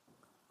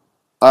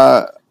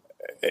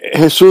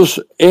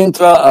 Jesús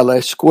entra a la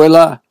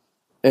escuela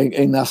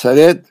en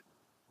Nazaret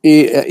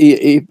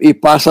y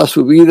pasa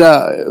su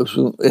vida,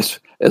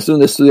 es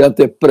un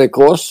estudiante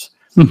precoz,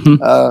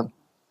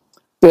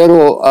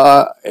 pero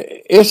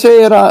esa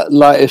era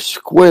la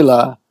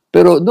escuela,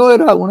 pero no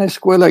era una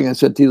escuela en el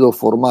sentido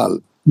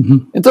formal.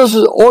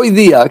 Entonces, hoy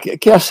día,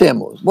 ¿qué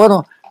hacemos?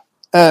 Bueno,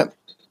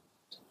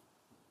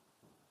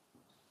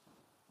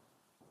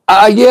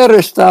 ayer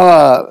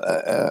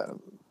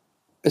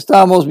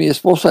estábamos mi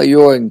esposa y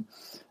yo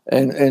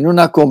en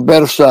una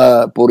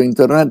conversa por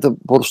internet,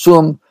 por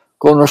Zoom,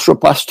 con nuestro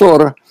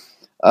pastor,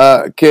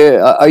 que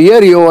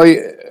ayer y hoy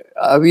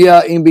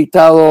había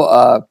invitado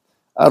a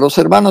los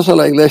hermanos de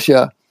la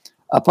iglesia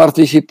a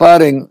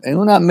participar en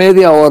una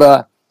media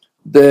hora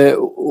de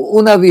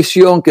una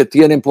visión que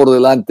tienen por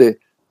delante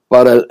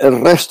para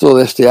el resto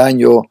de este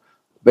año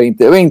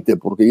 2020,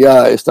 porque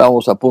ya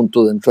estamos a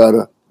punto de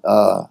entrar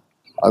a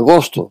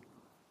agosto.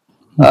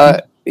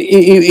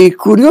 Y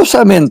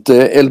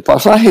curiosamente, el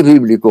pasaje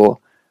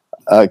bíblico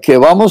que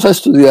vamos a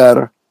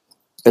estudiar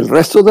el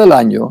resto del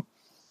año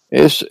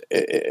es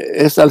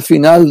al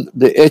final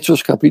de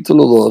Hechos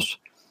capítulo 2,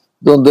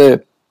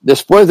 donde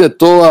después de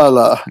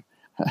toda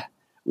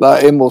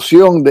la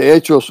emoción de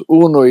Hechos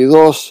 1 y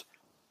 2,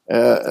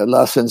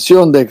 la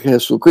ascensión de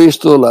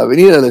Jesucristo, la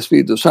venida del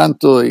Espíritu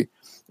Santo y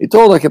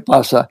todo lo que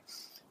pasa,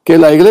 que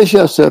la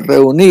iglesia se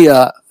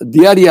reunía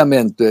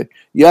diariamente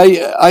y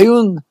hay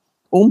un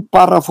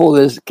párrafo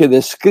que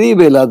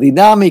describe la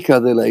dinámica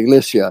de la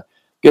iglesia,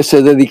 que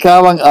se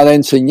dedicaban a la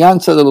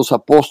enseñanza de los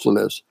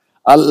apóstoles,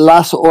 a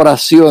las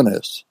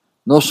oraciones,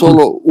 no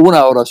solo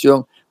una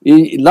oración,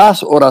 y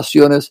las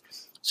oraciones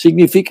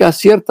significa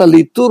cierta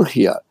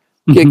liturgia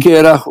que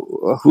era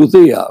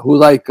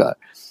judaica,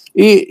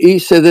 y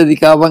se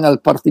dedicaban al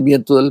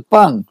partimiento del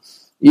pan,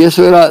 y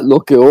eso era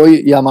lo que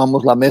hoy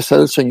llamamos la mesa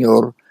del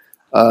Señor,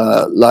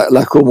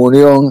 la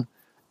comunión,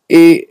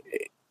 y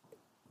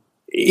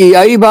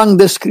ahí van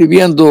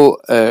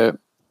describiendo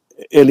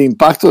el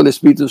impacto del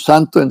Espíritu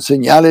Santo en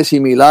señales y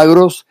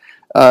milagros,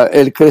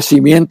 el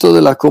crecimiento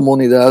de la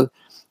comunidad.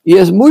 Y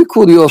es muy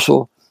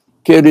curioso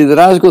que el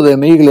liderazgo de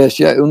mi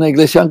iglesia, una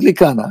iglesia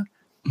anglicana,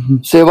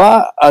 se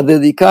va a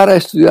dedicar a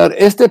estudiar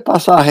este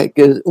pasaje,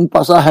 que es un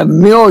pasaje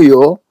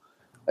meollo,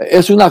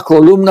 es una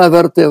columna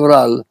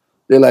vertebral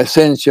de la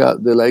esencia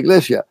de la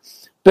iglesia.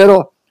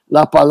 Pero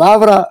la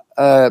palabra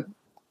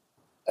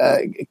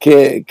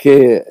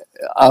que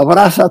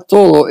abraza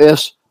todo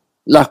es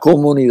la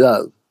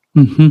comunidad.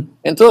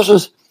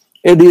 Entonces,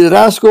 el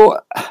liderazgo,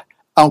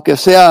 aunque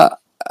sea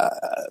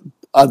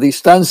a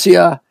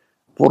distancia,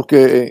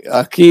 porque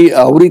aquí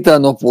ahorita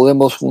no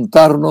podemos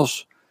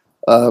juntarnos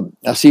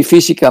así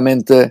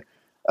físicamente,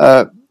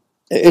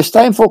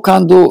 está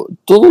enfocando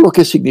todo lo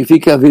que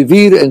significa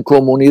vivir en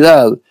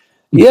comunidad,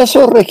 y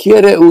eso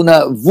requiere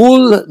una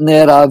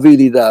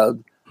vulnerabilidad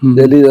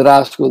del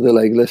liderazgo de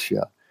la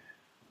iglesia.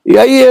 Y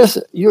ahí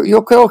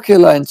yo creo que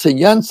la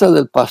enseñanza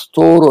del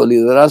pastor o el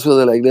liderazgo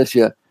de la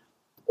iglesia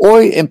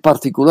hoy en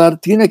particular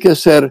tiene que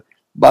ser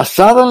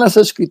basada en las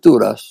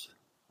Escrituras,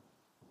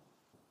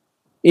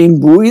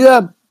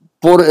 imbuida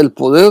por el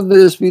poder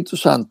del Espíritu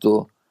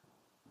Santo,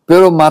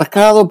 pero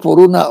marcado por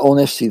una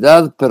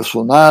honestidad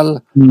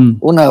personal,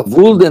 una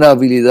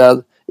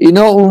vulnerabilidad y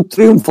no un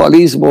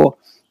triunfalismo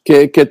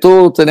que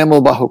todo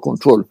tenemos bajo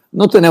control.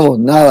 No tenemos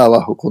nada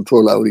bajo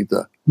control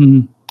ahorita.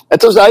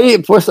 Entonces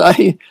ahí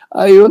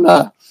hay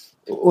una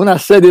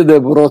serie de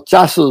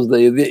brochazos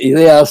de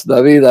ideas,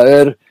 David, a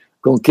ver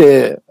con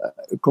qué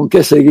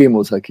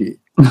seguimos aquí.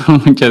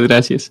 Muchas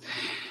gracias.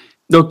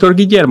 Doctor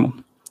Guillermo,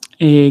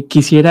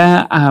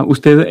 quisiera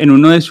usted en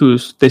uno de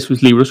sus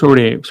libros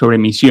sobre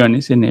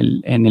misiones, en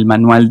el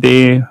manual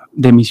de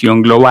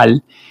misión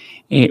global,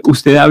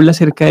 usted habla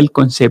acerca del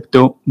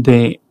concepto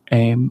de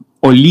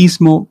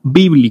holismo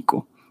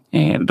bíblico,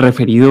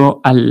 referido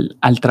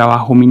al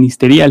trabajo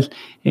ministerial.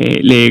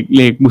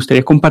 ¿Le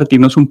gustaría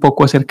compartirnos un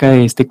poco acerca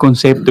de este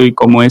concepto y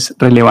cómo es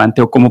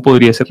relevante o cómo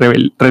podría ser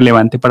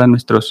relevante para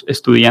nuestros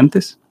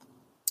estudiantes?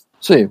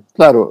 Sí,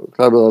 claro,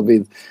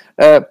 David.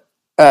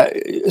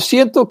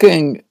 Siento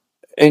que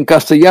en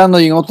castellano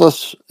y en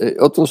otros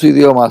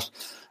idiomas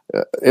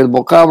el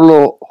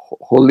vocablo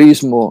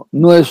holismo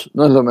no es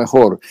lo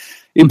mejor.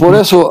 Y por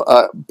eso,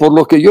 por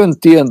lo que yo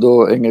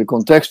entiendo en el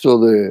contexto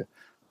del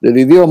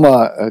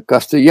idioma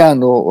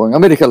castellano o en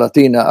América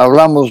Latina,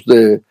 hablamos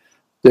de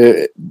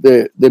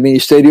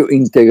ministerio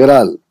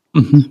integral,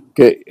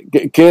 que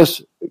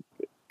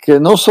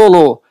no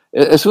solo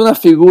es una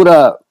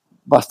figura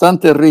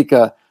bastante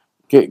rica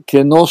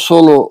que no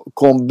solo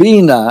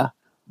combina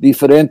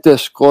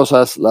diferentes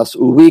cosas, las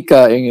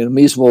ubica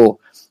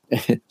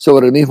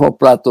sobre el mismo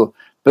plato,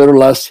 pero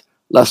las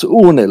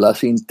une,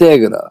 las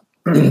integra.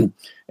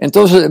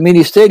 Entonces, el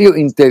ministerio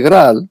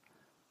integral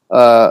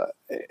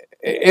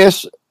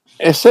es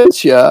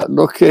esencia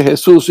lo que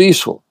Jesús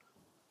hizo,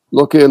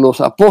 lo que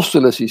los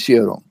apóstoles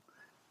hicieron.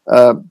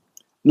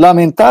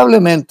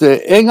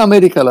 Lamentablemente, en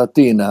América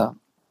Latina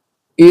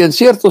y en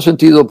cierto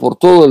sentido por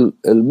todo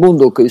el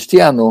mundo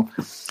cristiano,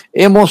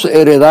 hemos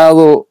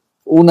heredado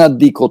una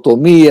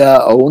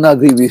dicotomía o una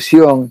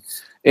división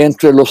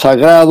entre lo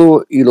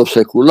sagrado y lo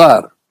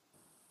secular.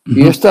 Uh-huh.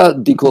 Y esta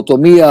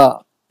dicotomía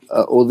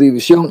o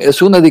división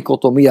es una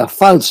dicotomía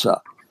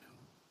falsa.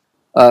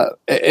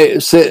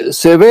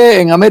 Se ve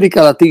en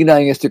América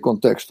Latina en este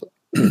contexto.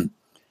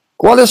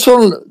 ¿Cuáles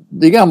son,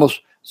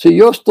 digamos, si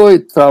yo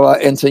estoy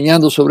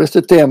enseñando sobre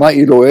este tema,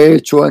 y lo he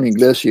hecho en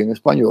inglés y en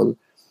español,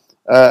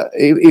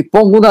 y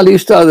pongo una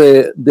lista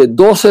de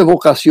 12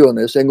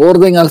 vocaciones en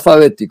orden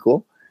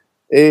alfabético,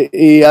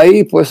 y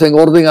ahí pues en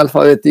orden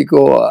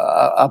alfabético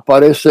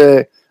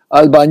aparece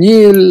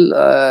albañil,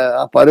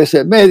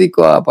 aparece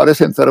médico,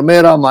 aparece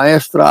enfermera,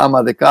 maestra,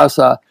 ama de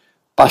casa,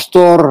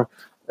 pastor,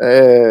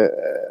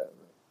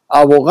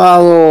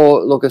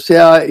 abogado, lo que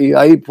sea, y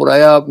ahí por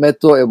allá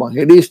meto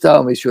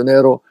evangelista,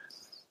 misionero,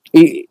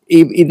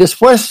 y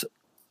después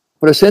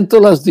presento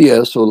las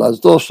 10 o las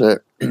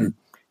 12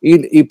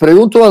 y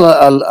pregunto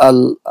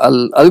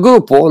al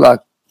grupo,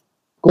 la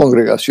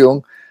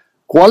congregación,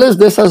 ¿cuáles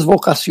de esas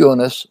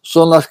vocaciones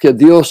son las que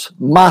Dios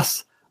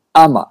más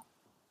ama?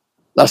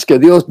 Las que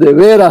Dios de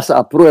veras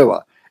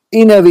aprueba.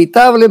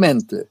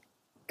 Inevitablemente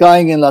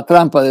caen en la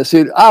trampa de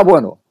decir,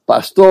 bueno,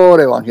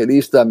 pastor,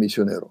 evangelista,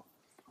 misionero.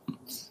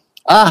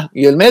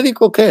 ¿Y el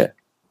médico qué?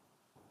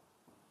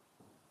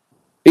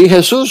 ¿Y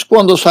Jesús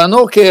cuando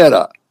sanó qué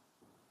era?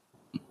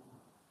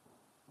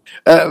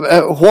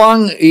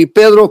 Juan y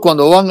Pedro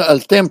cuando van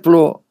al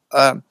templo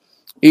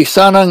y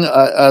sanan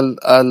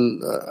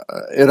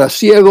era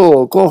ciego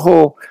o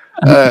cojo,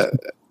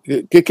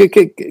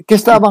 ¿qué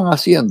estaban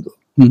haciendo?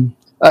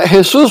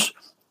 Jesús,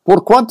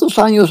 ¿por cuántos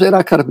años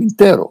era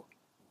carpintero?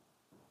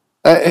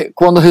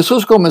 Cuando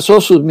Jesús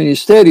comenzó su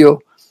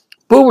ministerio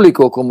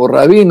público como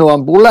rabino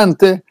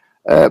ambulante,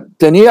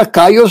 ¿tenía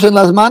callos en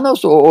las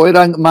manos o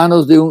eran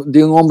manos de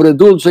un hombre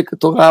dulce que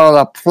tocaba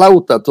la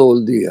flauta todo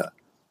el día?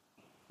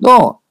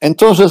 No,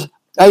 entonces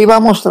ahí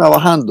vamos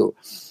trabajando,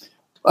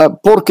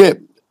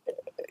 porque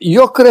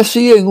yo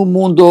crecí en un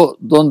mundo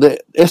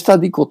donde esta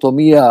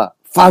dicotomía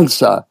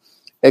falsa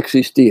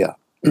existía.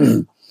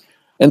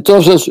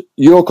 Entonces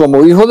yo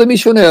como hijo de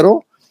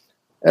misionero,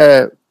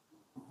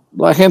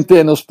 la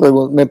gente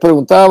me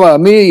preguntaba a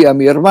mí y a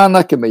mi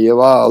hermana, que me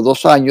llevaba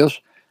 2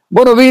 años,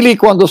 bueno, Billy,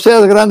 cuando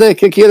seas grande,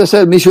 ¿qué quieres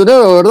ser?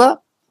 Misionero, ¿verdad?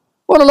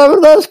 Bueno, la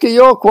verdad es que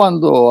yo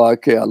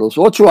a los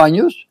 8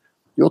 años,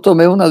 yo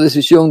tomé una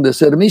decisión de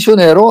ser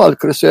misionero al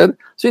crecer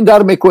sin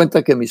darme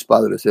cuenta que mis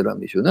padres eran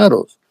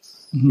misioneros.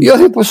 Uh-huh. Y yo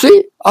dije, pues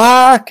sí,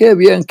 qué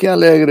bien, qué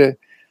alegre.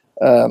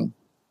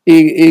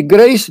 Y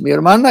Grace, mi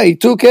hermana, ¿y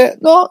tú qué?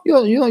 No,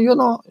 yo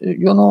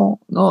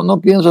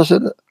no pienso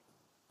hacer.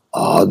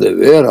 De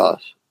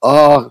veras.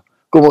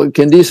 Como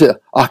quien dice,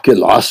 qué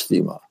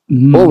lástima,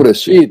 uh-huh.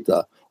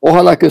 Pobrecita,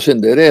 ojalá que se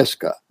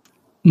enderezca.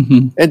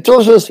 Uh-huh.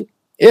 Entonces,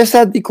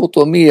 esa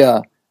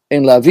dicotomía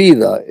en la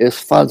vida es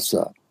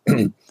falsa.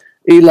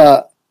 Y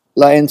la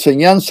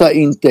enseñanza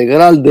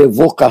integral de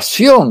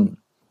vocación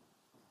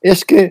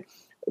es que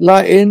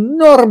la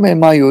enorme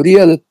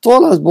mayoría de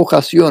todas las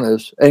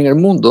vocaciones en el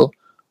mundo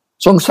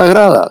son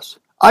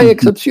sagradas. Hay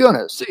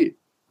excepciones, sí.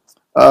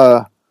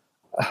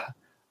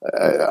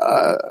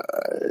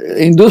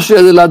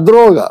 Industria de la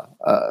droga,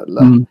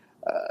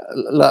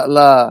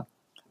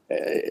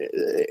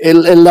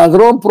 el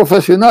ladrón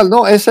profesional,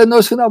 no, esa no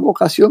es una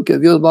vocación que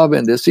Dios va a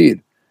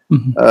bendecir.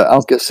 Uh-huh.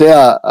 Aunque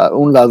sea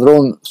un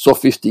ladrón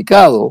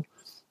sofisticado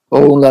o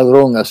un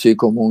ladrón así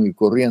común y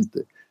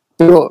corriente.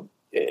 Pero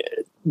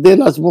de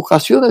las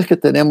vocaciones que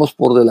tenemos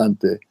por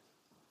delante,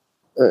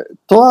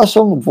 todas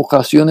son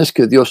vocaciones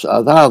que Dios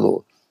ha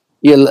dado.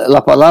 Y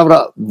la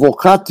palabra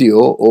vocatio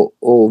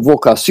o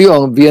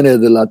vocación viene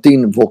del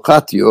latín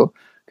vocatio,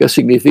 que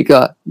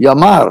significa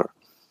llamar.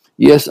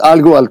 Y es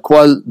algo al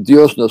cual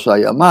Dios nos ha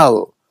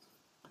llamado.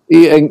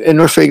 Y en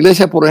nuestra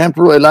iglesia, por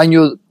ejemplo, el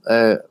año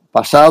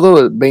pasado,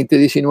 el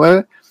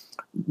 2019,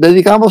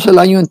 dedicamos el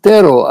año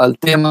entero al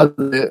tema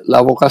de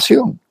la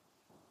vocación.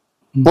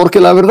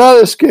 Porque la verdad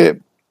es que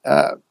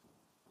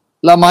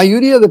la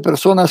mayoría de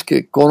personas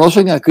que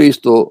conocen a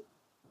Cristo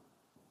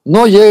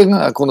no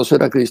llegan a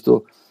conocer a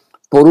Cristo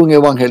por un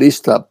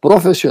evangelista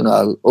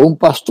profesional o un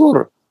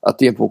pastor a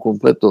tiempo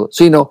completo,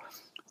 sino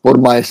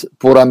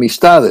por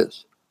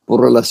amistades,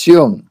 por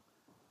relación,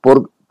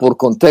 por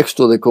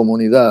contexto de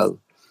comunidad.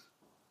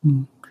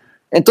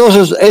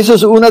 Entonces, esa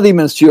es una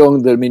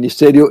dimensión del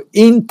ministerio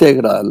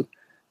integral.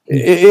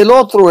 El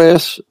otro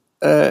es,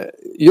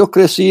 yo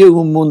crecí en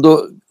un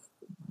mundo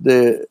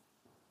de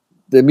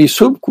mi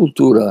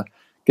subcultura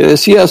que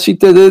decía, si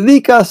te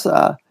dedicas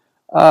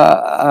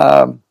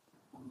al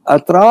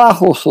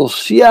trabajo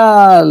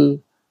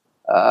social,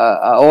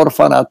 a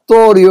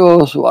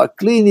orfanatorios o a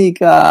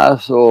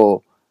clínicas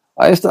o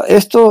a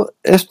esto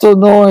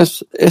no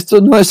es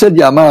el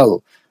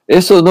llamado,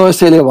 eso no es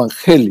el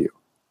evangelio.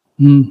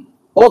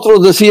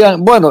 Otros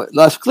decían, bueno,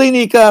 las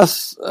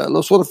clínicas,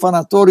 los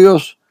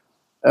orfanatorios,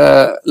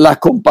 la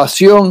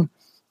compasión,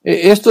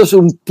 esto es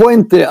un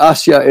puente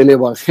hacia el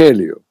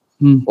evangelio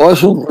o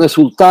es un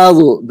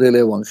resultado del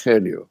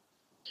evangelio.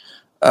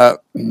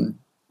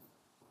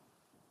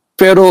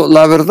 Pero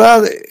la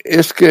verdad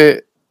es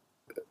que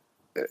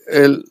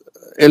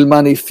el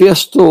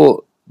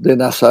manifiesto de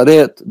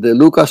Nazaret, de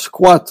Lucas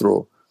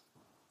 4,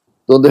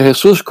 donde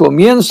Jesús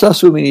comienza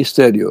su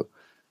ministerio,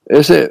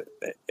 ese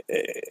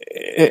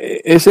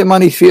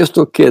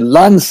manifiesto que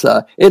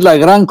lanza es la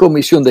gran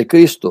comisión de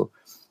Cristo.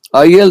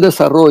 Ahí él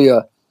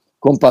desarrolla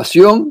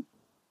compasión,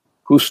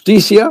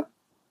 justicia,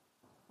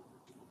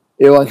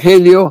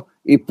 evangelio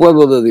y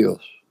pueblo de Dios.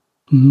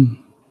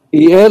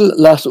 Y él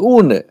las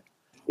une.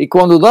 Y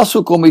cuando da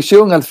su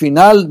comisión al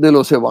final de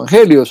los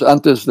evangelios,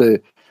 antes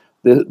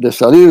de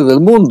salir del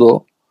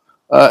mundo,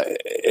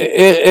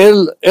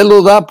 él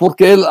lo da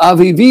porque él ha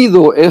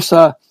vivido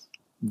esa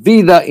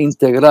vida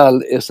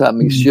integral, esa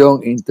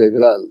misión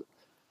integral.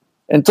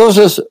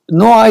 Entonces,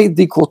 no hay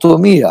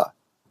dicotomía.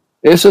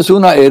 Esa es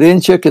una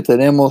herencia que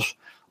tenemos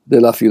de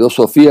la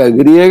filosofía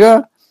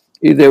griega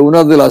y de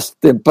una de las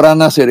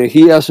tempranas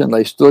herejías en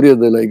la historia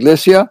de la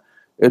iglesia,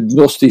 el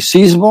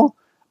gnosticismo,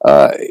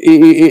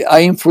 y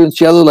ha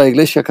influenciado la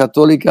iglesia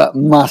católica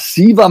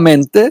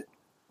masivamente,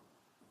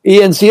 y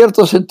en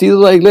cierto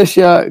sentido la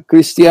iglesia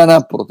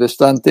cristiana,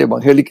 protestante,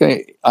 evangélica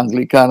y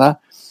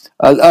anglicana,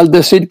 al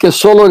decir que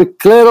solo el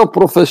clero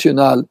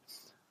profesional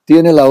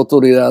tiene la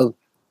autoridad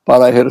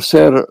para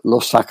ejercer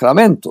los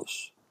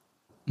sacramentos,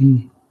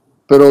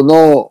 pero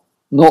no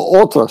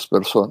otras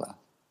personas.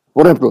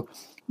 Por ejemplo,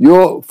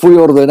 yo fui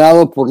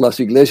ordenado por las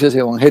iglesias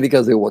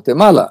evangélicas de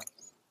Guatemala.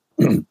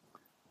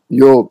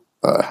 Yo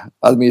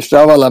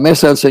administraba la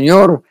mesa del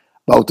Señor,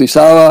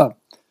 bautizaba,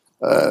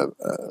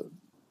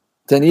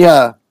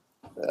 tenía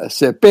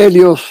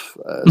sepelios,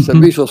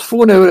 servicios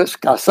fúnebres,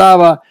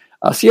 casaba,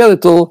 hacía de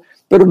todo,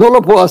 pero no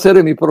lo puedo hacer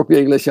en mi propia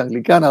iglesia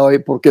anglicana hoy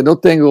porque no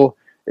tengo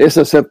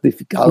ese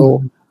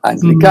certificado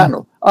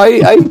anglicano.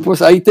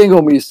 Ahí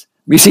tengo mis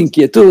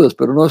inquietudes,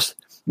 pero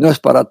no es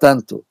para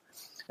tanto.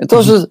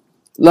 Entonces,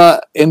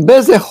 en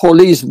vez de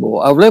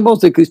holismo, hablemos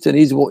de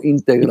cristianismo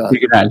integral.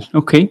 Integral,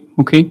 ok.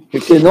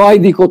 Que no hay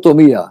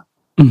dicotomía.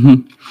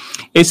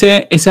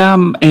 Esa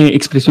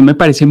expresión me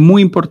parece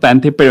muy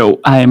importante, pero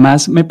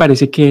además me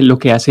parece que lo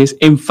que hace es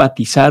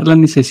enfatizar la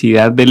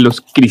necesidad de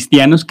los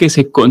cristianos que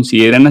se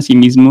consideran a sí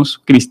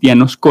mismos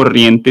cristianos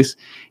corrientes,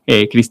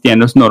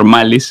 cristianos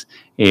normales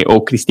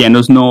o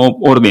cristianos no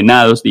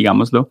ordenados,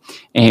 digámoslo,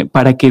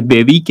 para que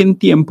dediquen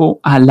tiempo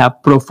a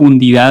la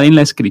profundidad en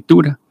la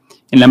Escritura.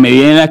 En la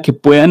medida en la que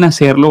puedan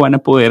hacerlo, van a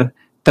poder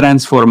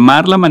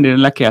transformar la manera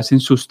en la que hacen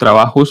sus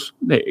trabajos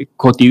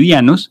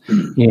cotidianos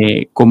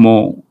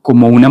como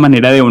una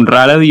manera de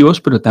honrar a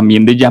Dios, pero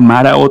también de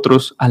llamar a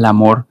otros al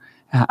amor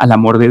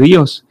de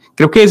Dios.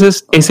 Creo que esa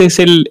es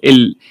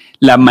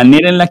la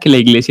manera en la que la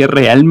iglesia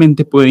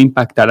realmente puede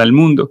impactar al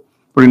mundo,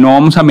 porque no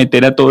vamos a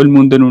meter a todo el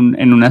mundo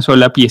en una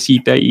sola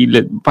piecita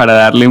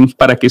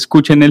para que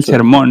escuchen el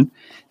sermón,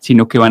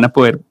 sino que van a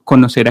poder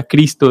conocer a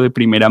Cristo de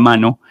primera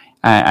mano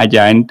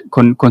allá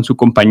con su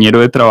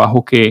compañero de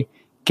trabajo que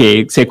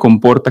se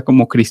comporta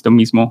como Cristo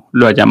mismo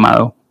lo ha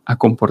llamado a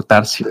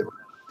comportarse.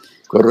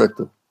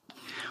 Correcto.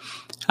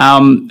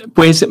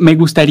 Pues me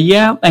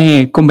gustaría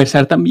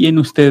conversar también.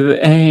 Usted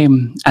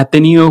ha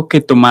tenido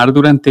que tomar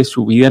durante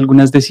su vida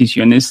algunas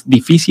decisiones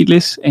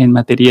difíciles en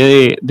materia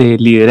de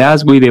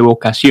liderazgo y de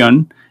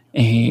vocación,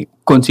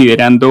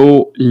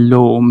 considerando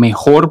lo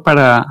mejor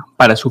para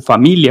su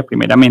familia,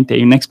 primeramente.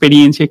 Hay una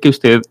experiencia que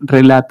usted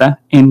relata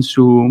en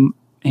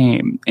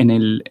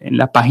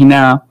la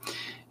página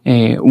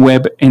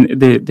web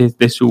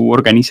de su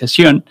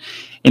organización,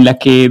 en la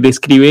que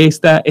describe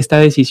esta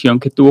decisión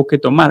que tuvo que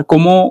tomar.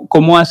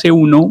 ¿Cómo hace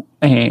uno,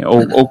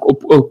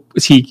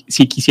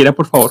 si quisiera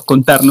por favor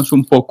contarnos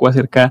un poco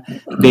acerca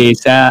de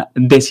esa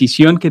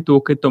decisión que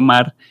tuvo que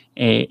tomar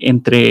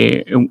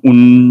entre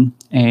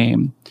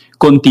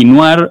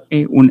continuar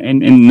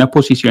en una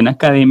posición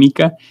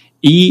académica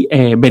y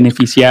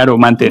beneficiar o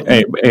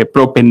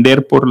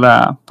propender por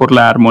la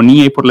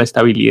armonía y por la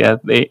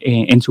estabilidad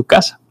en su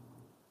casa?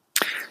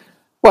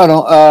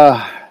 Bueno,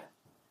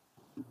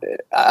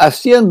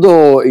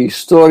 haciendo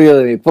historia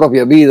de mi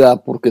propia vida,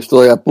 porque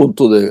estoy a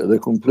punto de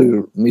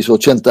cumplir mis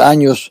 80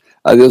 años,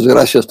 a Dios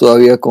gracias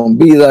todavía con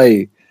vida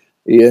y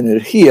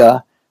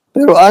energía,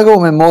 pero hago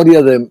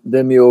memoria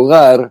de mi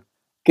hogar,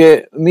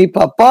 que mi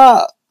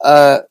papá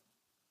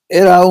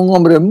era un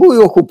hombre muy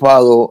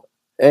ocupado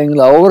en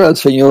la obra del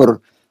Señor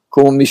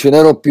como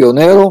misionero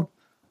pionero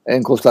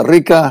en Costa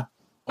Rica,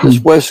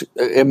 después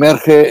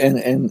emerge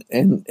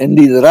en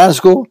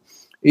liderazgo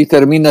y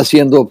termina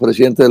siendo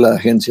presidente de la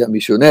agencia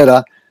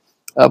misionera,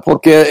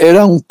 porque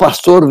era un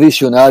pastor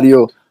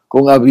visionario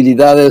con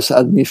habilidades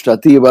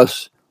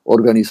administrativas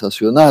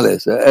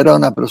organizacionales. Era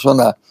una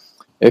persona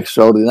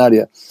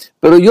extraordinaria.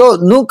 Pero yo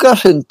nunca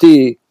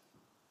sentí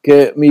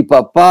que mi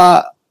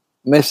papá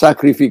me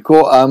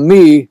sacrificó a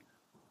mí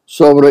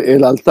sobre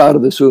el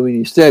altar de su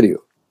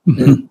ministerio.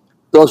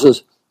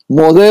 Entonces,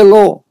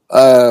 modelo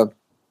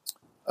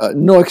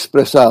no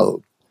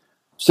expresado.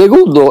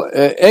 Segundo,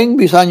 en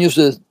mis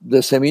años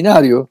de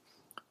seminario,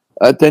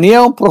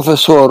 tenía un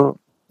profesor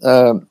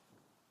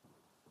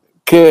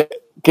que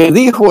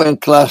dijo en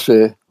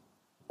clase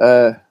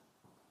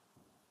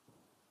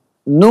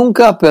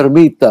nunca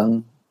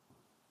permitan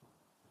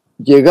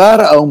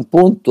llegar a un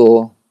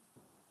punto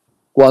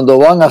cuando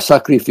van a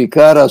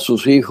sacrificar a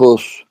sus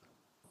hijos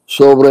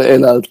sobre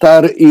el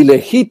altar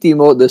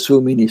ilegítimo de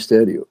su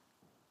ministerio.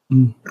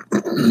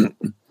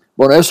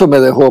 Bueno, eso me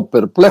dejó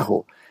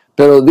perplejo,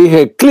 pero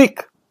dije,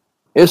 clic,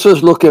 eso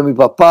es lo que mi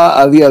papá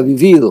había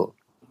vivido.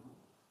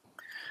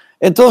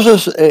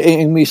 Entonces,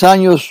 en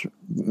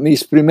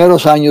mis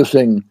primeros años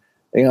en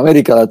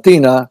América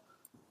Latina,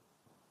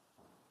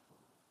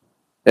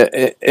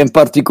 en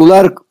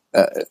particular,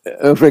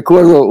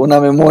 recuerdo una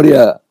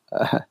memoria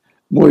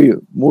muy,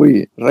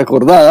 muy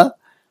recordada.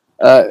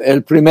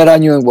 El primer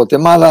año en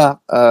Guatemala,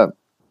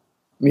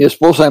 mi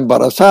esposa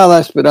embarazada,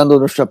 esperando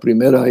nuestra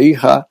primera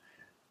hija,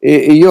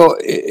 y yo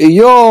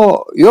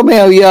me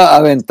había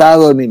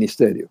aventado al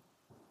ministerio.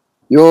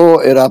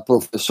 Yo era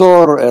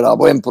profesor, era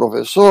buen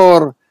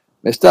profesor,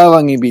 me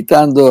estaban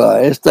invitando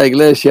a esta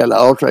iglesia, a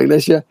la otra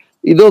iglesia,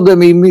 y donde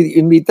me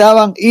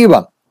invitaban,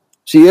 iban.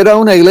 Si era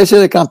una iglesia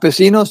de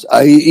campesinos,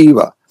 ahí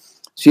iba.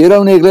 Si era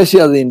una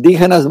iglesia de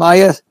indígenas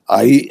mayas,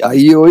 ahí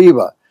yo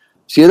iba.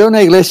 Si era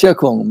una iglesia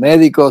con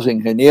médicos,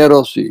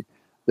 ingenieros y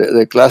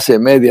de clase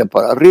media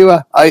para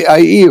arriba,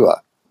 ahí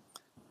iba.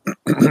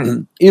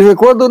 Y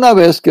recuerdo una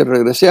vez que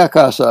regresé a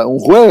casa un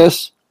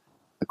jueves,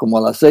 como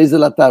a las 6 de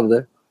la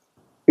tarde,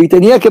 y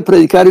tenía que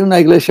predicar en una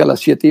iglesia a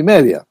las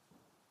 7:30.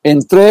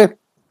 Entré,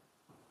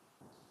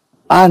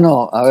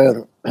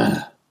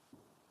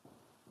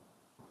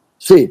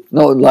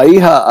 la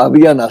hija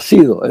había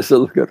nacido, eso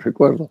es lo que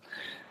recuerdo.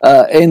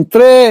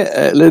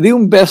 Entré, le di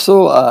un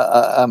beso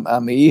a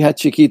mi hija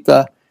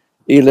chiquita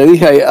y le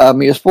dije a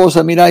mi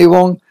esposa, mira,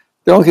 Ivonne,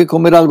 tengo que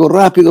comer algo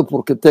rápido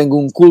porque tengo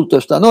un culto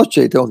esta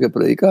noche y tengo que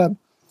predicar.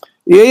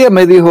 Y ella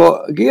me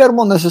dijo,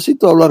 Guillermo,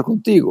 necesito hablar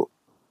contigo.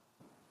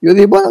 Yo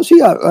dije, bueno, sí,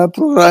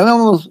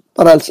 programemos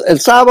para el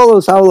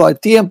sábado hay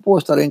tiempo,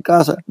 estaré en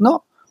casa.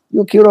 No,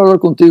 yo quiero hablar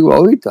contigo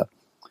ahorita.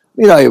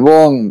 Mira,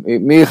 Ivonne,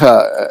 mi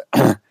hija,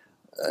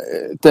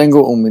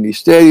 tengo un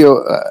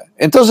ministerio.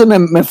 Entonces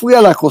me fui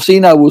a la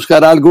cocina a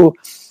buscar algo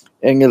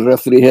en el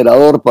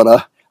refrigerador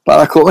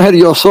para comer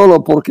yo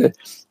solo porque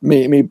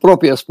mi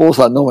propia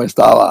esposa no me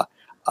estaba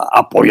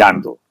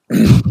apoyando.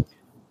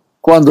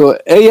 Cuando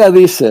ella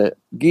dice,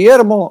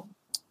 Guillermo,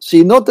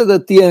 si no te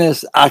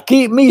detienes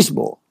aquí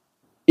mismo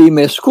y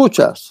me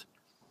escuchas,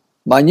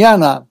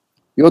 mañana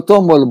yo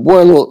tomo el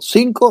vuelo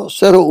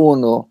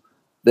 501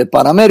 de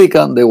Pan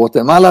American de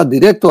Guatemala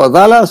directo a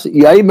Dallas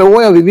y ahí me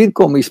voy a vivir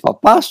con mis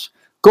papás,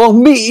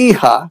 con mi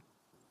hija,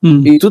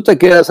 y tú te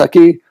quedas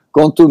aquí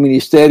con tu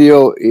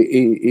ministerio,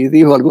 y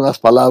dijo algunas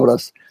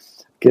palabras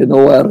que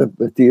no voy a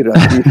repetir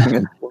aquí en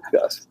el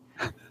podcast.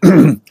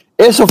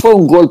 Eso fue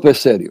un golpe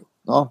serio,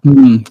 ¿no?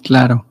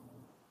 Claro.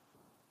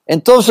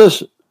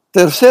 Entonces,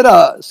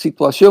 tercera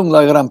situación,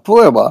 la gran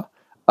prueba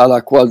a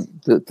la cual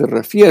te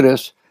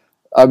refieres,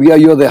 había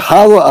yo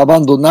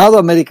abandonado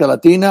América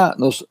Latina,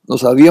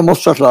 nos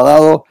habíamos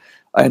trasladado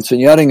a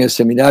enseñar en el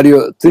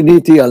seminario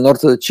Trinity al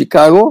norte de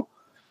Chicago,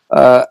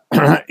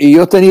 y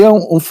yo tenía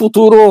un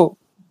futuro,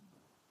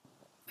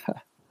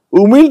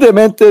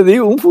 humildemente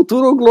digo, un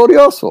futuro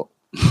glorioso.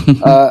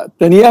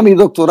 Tenía mi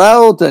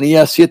doctorado,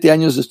 tenía 7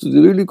 años de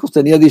estudios bíblicos,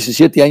 tenía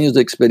 17 años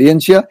de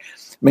experiencia,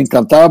 me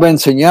encantaba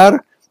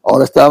enseñar,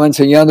 ahora estaba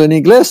enseñando en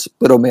inglés,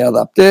 pero me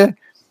adapté,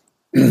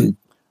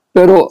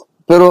 pero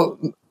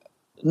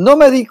no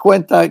me di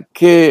cuenta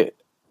que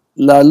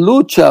la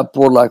lucha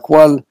por la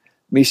cual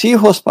mis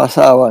hijos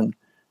pasaban,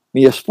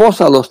 mi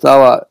esposa lo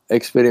estaba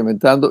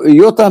experimentando y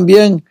yo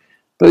también,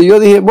 pero yo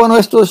dije, bueno,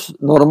 esto es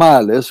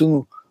normal, es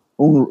un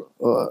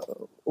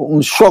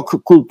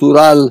shock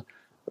cultural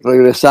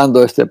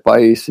regresando a este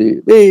país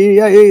y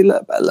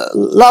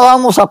la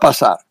vamos a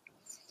pasar.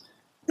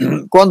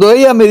 Cuando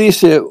ella me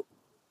dice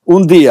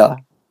un día,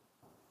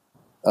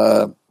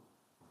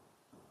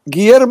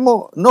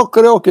 Guillermo, no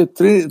creo que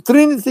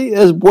Trinity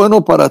es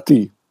bueno para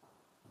ti.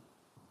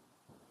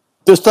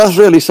 Te estás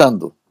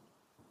realizando.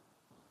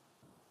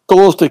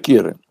 Todos te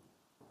quieren.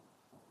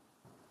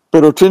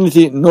 Pero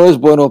Trinity no es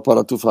bueno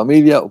para tu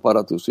familia o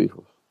para tus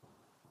hijos.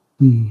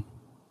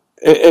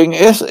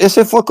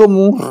 Ese fue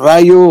como un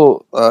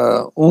rayo,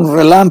 un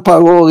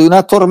relámpago de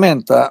una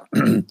tormenta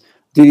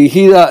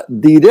dirigida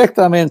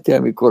directamente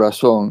a mi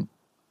corazón.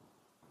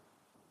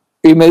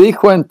 Y me di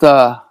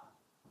cuenta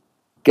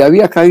que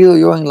había caído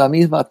yo en la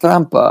misma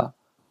trampa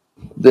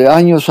de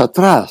años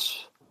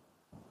atrás,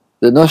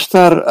 de no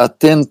estar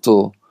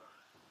atento.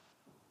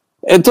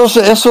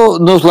 Entonces eso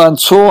nos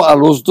lanzó a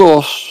los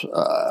dos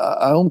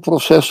a un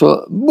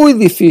proceso muy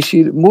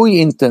difícil,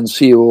 muy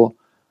intensivo,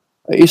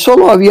 y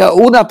solo había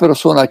una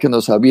persona que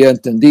nos había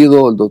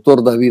entendido, el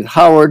doctor David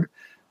Howard,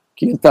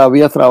 quien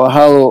había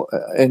trabajado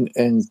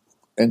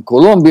en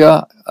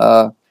Colombia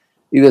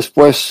y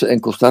después en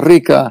Costa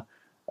Rica.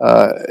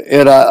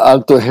 Era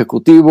alto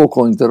ejecutivo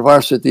con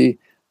InterVarsity,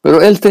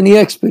 pero él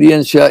tenía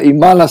experiencia y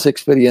malas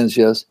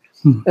experiencias.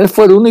 Él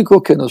fue el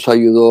único que nos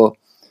ayudó.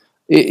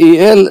 Y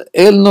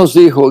él nos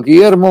dijo,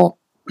 Guillermo,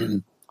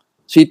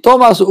 si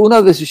tomas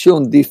una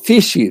decisión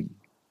difícil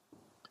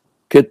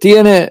que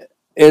tiene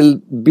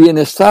el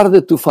bienestar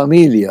de tu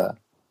familia,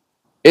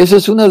 esa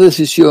es una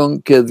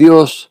decisión que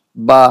Dios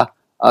va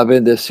a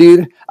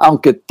bendecir,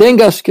 aunque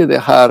tengas que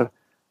dejar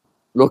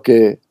lo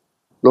que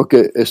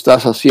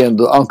estás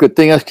haciendo, aunque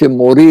tengas que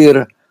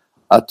morir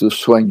a tus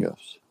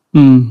sueños.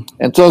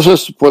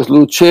 Entonces, pues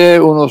luché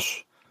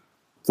unos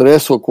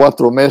 3 o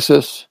 4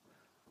 meses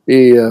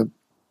y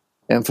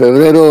en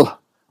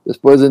febrero,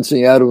 después de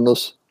enseñar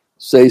unos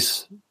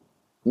 6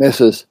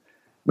 meses,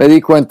 me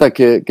di cuenta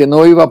que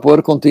no iba a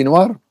poder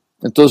continuar.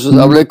 Entonces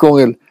hablé con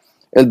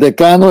el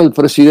decano, el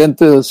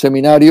presidente del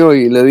seminario,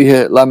 y le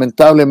dije,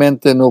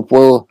 lamentablemente no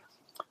puedo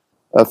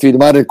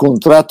firmar el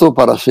contrato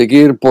para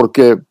seguir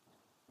porque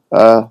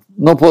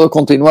no puedo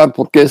continuar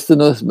porque este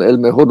no es el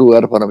mejor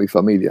lugar para mi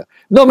familia.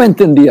 No me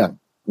entendían.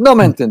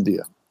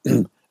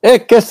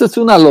 Es que esta es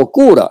una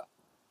locura.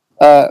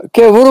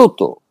 ¡Qué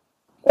bruto!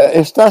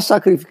 Estás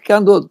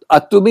sacrificando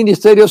a tu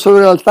ministerio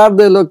sobre el altar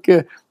de lo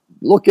que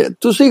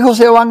tus hijos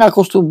se van a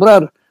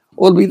acostumbrar.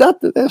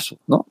 Olvídate de eso,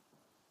 ¿no?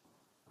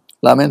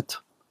 Lamento.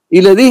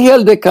 Y le dije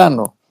al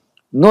decano,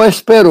 no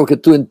espero que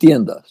tú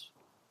entiendas,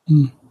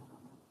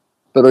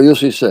 pero yo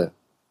sí sé.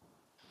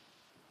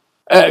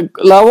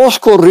 La voz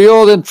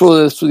corrió dentro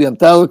del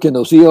estudiantado que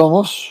nos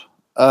íbamos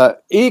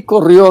y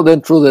corrió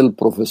dentro del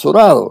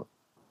profesorado.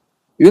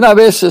 Y una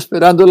vez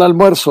esperando el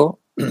almuerzo,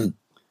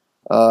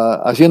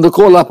 haciendo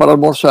cola para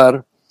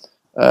almorzar,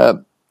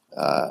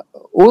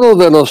 uno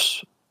de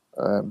los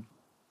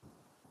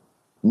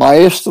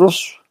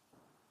maestros,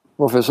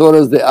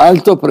 profesores de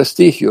alto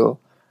prestigio,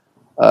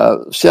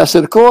 se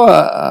acercó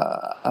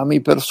a mi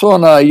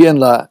persona ahí en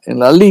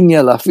la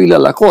línea, la fila,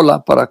 la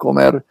cola para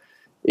comer,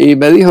 y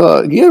me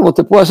dijo, Guillermo,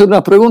 ¿te puedo hacer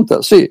una pregunta?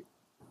 Sí.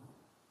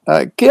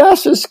 ¿Qué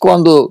haces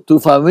cuando tu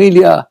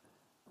familia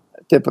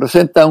te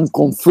presenta un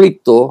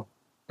conflicto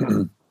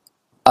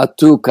a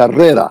tu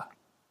carrera,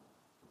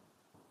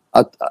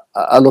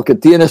 a lo que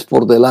tienes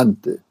por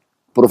delante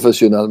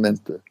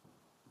profesionalmente?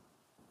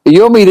 Y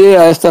yo miré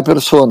a esta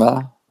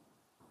persona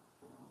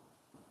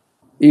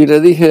y le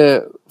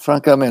dije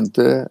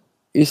francamente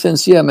y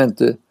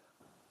sencillamente,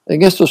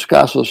 en estos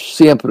casos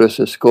siempre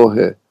se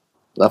escoge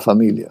la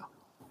familia.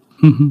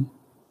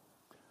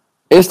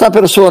 Esta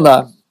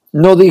persona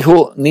no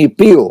dijo ni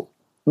pío,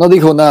 no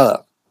dijo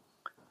nada.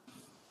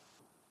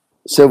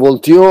 Se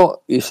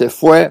volteó y se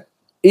fue,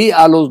 y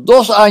a los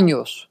 2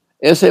 años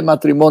ese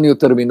matrimonio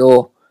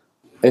terminó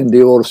en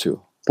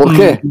divorcio. ¿Por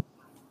qué?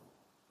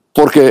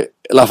 Porque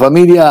la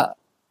familia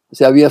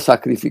se había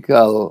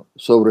sacrificado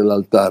sobre el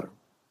altar.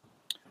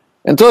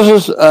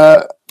 Entonces,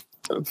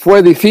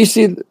 fue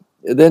difícil.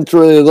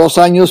 Dentro de 2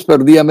 años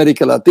perdí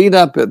América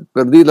Latina,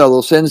 perdí la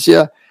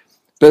docencia,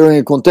 pero en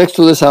el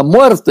contexto de esa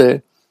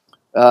muerte,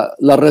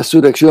 la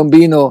resurrección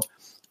vino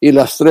y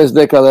las 3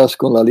 décadas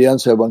con la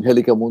Alianza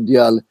Evangélica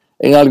Mundial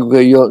en algo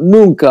que yo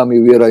nunca me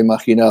hubiera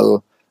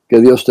imaginado que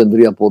Dios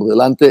tendría por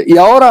delante. Y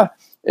ahora,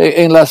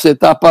 en las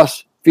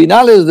etapas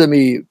finales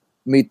de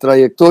mi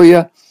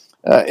trayectoria,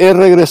 he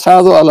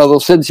regresado a la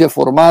docencia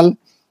formal,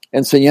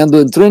 enseñando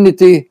en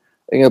Trinity,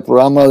 en el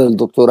programa del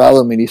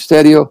doctorado en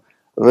ministerio.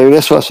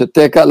 Regreso a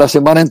CETECA. La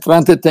semana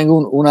entrante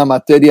tengo una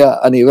materia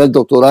a nivel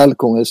doctoral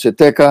con el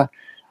CETECA.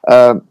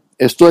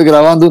 Estoy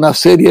grabando una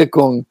serie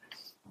con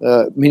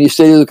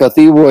Ministerio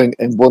Educativo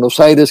en Buenos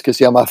Aires que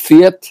se llama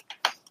FIET.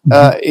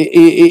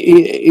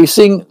 Y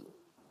sin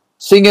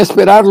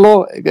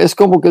esperarlo, es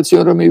como que el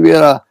Señor me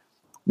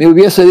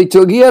hubiese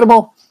dicho,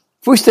 Guillermo,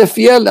 fuiste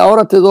fiel,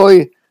 ahora te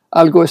doy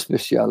algo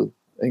especial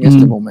en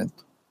este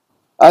momento.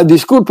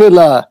 Disculpe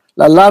la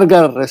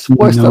larga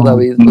respuesta,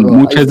 David. Pero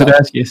muchas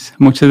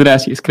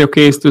gracias. Creo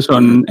que estos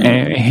son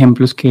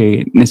ejemplos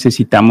que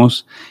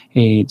necesitamos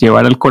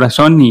llevar al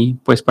corazón y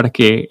pues para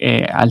que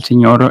el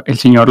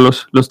Señor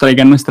los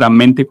traiga a nuestra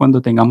mente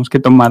cuando tengamos que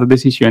tomar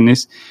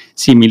decisiones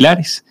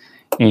similares.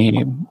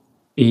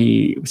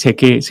 Y sé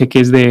que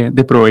es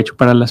de provecho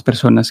para las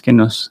personas que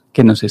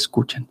nos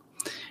escuchan.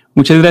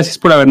 Muchas gracias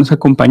por habernos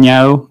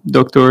acompañado,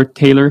 Dr.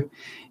 Taylor.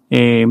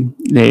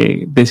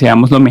 Le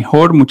deseamos lo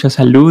mejor, mucha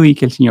salud y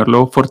que el Señor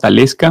lo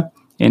fortalezca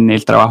en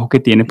el trabajo que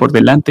tiene por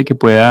delante, que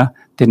pueda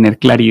tener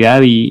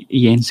claridad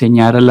y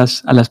enseñar a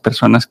las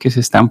personas que se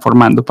están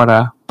formando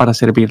para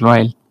servirlo a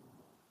Él.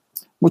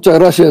 Muchas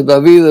gracias,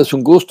 David. Es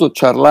un gusto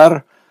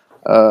charlar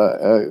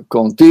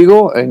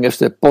contigo en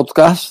este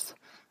podcast.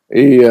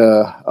 Y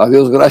a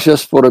Dios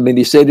gracias por el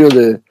ministerio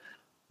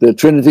de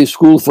Trinity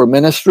School for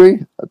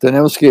Ministry.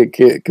 Tenemos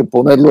que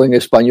ponerlo en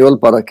español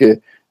para que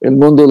el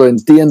mundo lo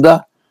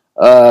entienda.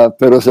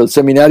 Pero es el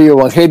seminario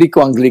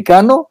evangélico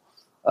anglicano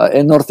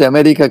en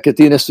Norteamérica que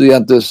tiene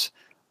estudiantes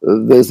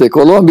desde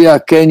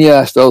Colombia,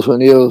 Kenia, Estados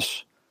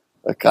Unidos,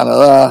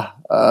 Canadá,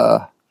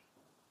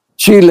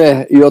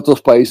 Chile y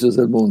otros países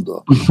del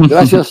mundo.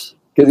 Gracias,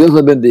 que Dios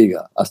les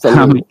bendiga. Hasta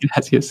luego.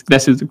 Gracias,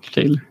 Dr.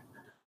 Taylor.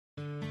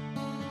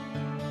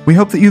 We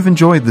hope that you've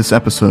enjoyed this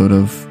episode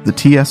of the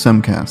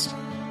TSMcast,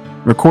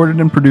 recorded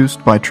and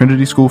produced by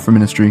Trinity School for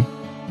Ministry,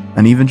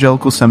 an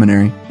evangelical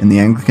seminary in the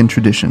Anglican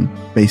tradition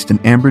based in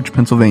Ambridge,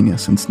 Pennsylvania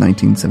since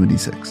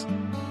 1976.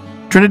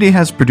 Trinity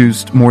has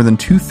produced more than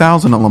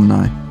 2,000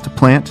 alumni to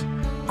plant,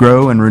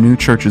 grow, and renew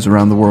churches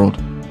around the world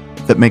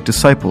that make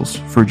disciples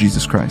for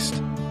Jesus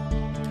Christ.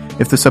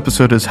 If this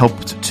episode has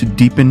helped to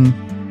deepen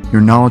your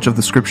knowledge of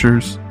the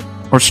Scriptures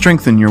or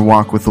strengthen your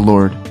walk with the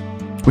Lord,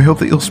 we hope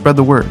that you'll spread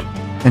the word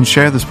and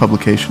share this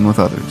publication with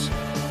others.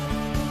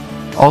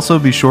 Also,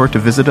 be sure to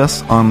visit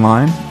us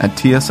online at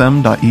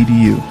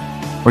tsm.edu,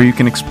 where you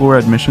can explore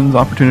admissions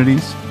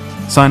opportunities,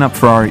 sign up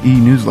for our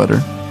e-newsletter,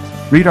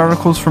 read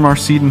articles from our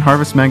Seed and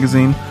Harvest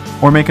magazine,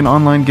 or make an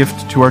online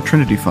gift to our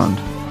Trinity Fund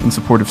in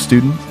support of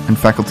student and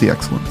faculty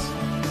excellence.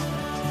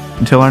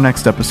 Until our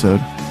next episode,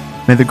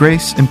 may the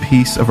grace and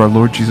peace of our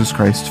Lord Jesus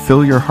Christ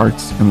fill your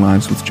hearts and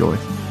lives with joy.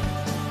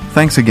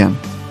 Thanks again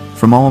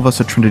from all of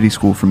us at Trinity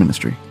School for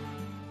Ministry,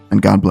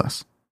 and God bless.